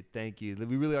 Thank you, dude. Thank you.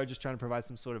 We really are just trying to provide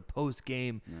some sort of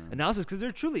post-game analysis, because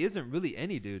there truly isn't really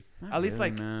any, dude. At least,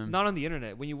 not on the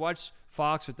internet. When you watch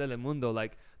Fox or Telemundo,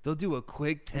 like, they'll do a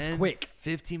quick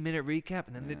 15-minute recap,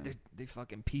 and then they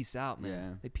fucking peace out, man. Yeah.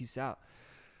 They peace out.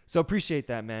 So appreciate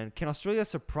that, man. Can Australia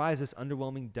surprise this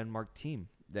underwhelming Denmark team?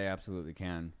 They absolutely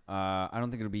can. I don't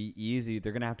think it'll be easy.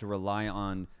 They're going to have to rely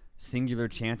on singular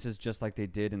chances just like they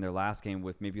did in their last game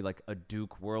with maybe like a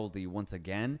Duke Worldly once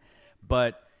again.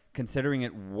 But considering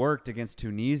it worked against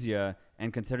Tunisia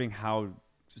and considering how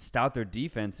stout their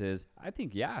defense is, I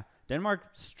think, Denmark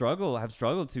have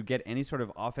struggled to get any sort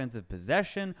of offensive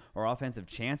possession or offensive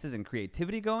chances and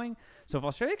creativity going. So if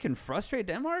Australia can frustrate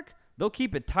Denmark, they'll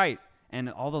keep it tight. And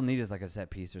all they'll need is like a set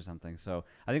piece or something. So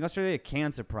I think Australia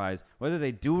can surprise. Whether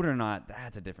they do it or not,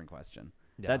 that's a different question.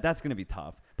 Yeah. That's going to be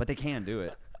tough. But they can do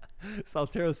it.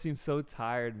 Saltero seems so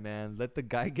tired, man. Let the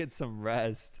guy get some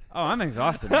rest. Oh, I'm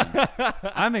exhausted, man.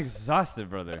 I'm exhausted,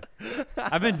 brother.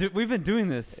 We've been doing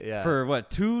this for what,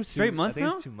 2 straight months now? I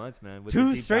think it's 2 months, man.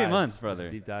 2 straight months,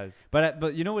 brother. Deep dives.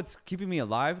 But you know what's keeping me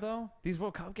alive though? These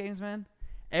World Cup games, man.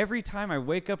 Every time I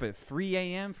wake up at 3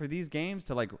 a.m. for these games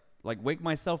to like wake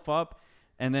myself up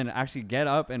and then actually get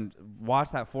up and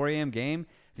watch that 4 a.m. game,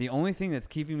 the only thing that's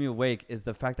keeping me awake is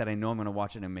the fact that I know I'm going to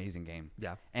watch an amazing game.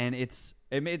 Yeah. And it's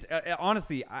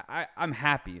honestly, I'm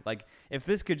happy. Like, if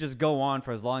this could just go on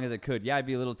for as long as it could, I'd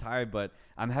be a little tired, but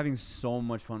I'm having so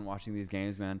much fun watching these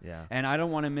games, man. Yeah. And I don't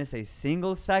want to miss a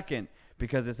single second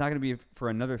because it's not going to be for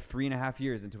another 3.5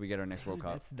 years until we get our next World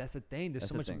Cup. That's the thing. There's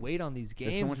so much weight on these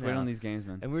games. There's so much weight on these games,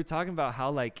 man. And we were talking about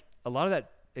how, like, a lot of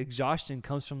that exhaustion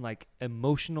comes from like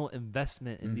emotional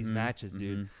investment in these matches,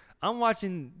 dude. I'm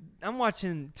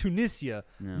watching Tunisia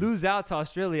lose out to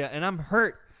Australia, and I'm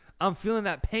hurt. I'm feeling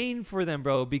that pain for them,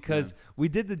 bro, because we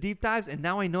did the deep dives and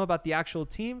now I know about the actual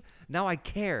team. Now I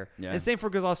care. Yeah. And same for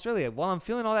girls Australia. While I'm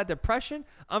feeling all that depression,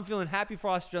 I'm feeling happy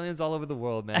for Australians all over the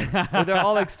world, man. Where they're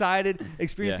all excited,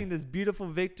 experiencing this beautiful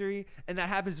victory. And that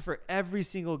happens for every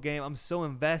single game. I'm so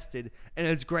invested and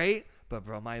it's great. But,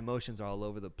 bro, my emotions are all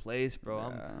over the place,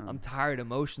 bro. I'm tired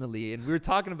emotionally. And we were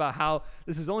talking about how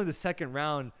this is only the second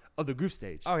round of the group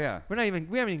stage. Oh, yeah. We haven't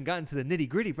even gotten to the nitty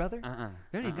gritty, brother. We haven't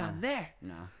even gotten there.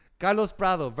 No. Carlos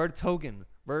Prado, Vertonghen.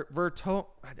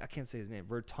 I can't say his name.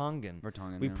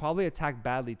 Vertonghen. We probably attacked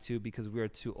badly, too, because we are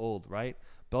too old, right?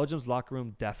 Belgium's locker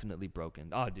room definitely broken.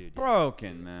 Oh, dude.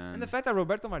 Broken, man. And the fact that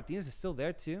Roberto Martinez is still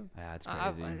there, too. Yeah, it's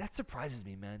crazy. That surprises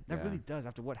me, man. That really does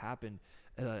after what happened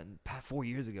 4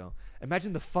 years ago.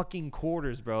 Imagine the fucking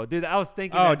quarters, bro. Dude, I was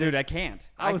thinking. Oh, dude, I can't.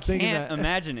 I can't that.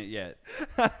 imagine it yet.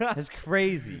 It's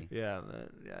crazy. Yeah, man.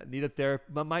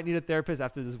 Yeah, might need a therapist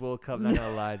after this World Cup. Not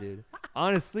gonna lie, dude.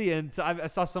 Honestly, and I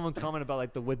saw someone comment about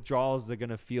like the withdrawals they're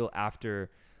gonna feel after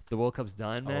the World Cup's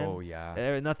done, man. Oh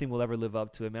yeah. Nothing will ever live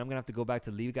up to it, man. I'm gonna have to go back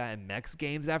to Liga and Mex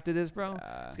games after this, bro.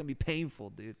 It's gonna be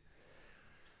painful, dude.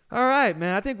 All right,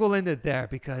 man. I think we'll end it there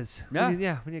because we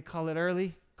need to call it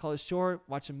early. Call it short,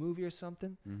 watch a movie or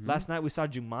something. Last night we saw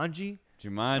Jumanji.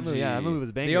 That movie was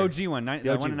a banger. The OG one,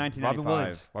 the one in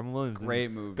 1995. Robin Williams. Great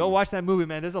movie. Go watch that movie,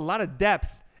 man. There's a lot of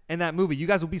depth in that movie. You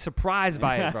guys will be surprised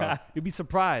by it, bro. You'll be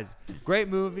surprised. Great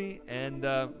movie, and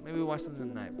maybe we'll watch something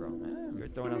tonight, bro. You're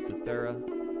throwing out Sathura.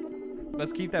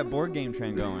 Let's keep that board game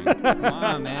train going. Come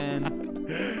on,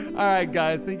 man. All right,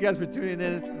 guys. Thank you guys for tuning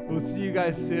in. We'll see you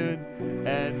guys soon,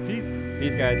 and peace.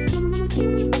 Peace,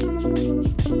 guys.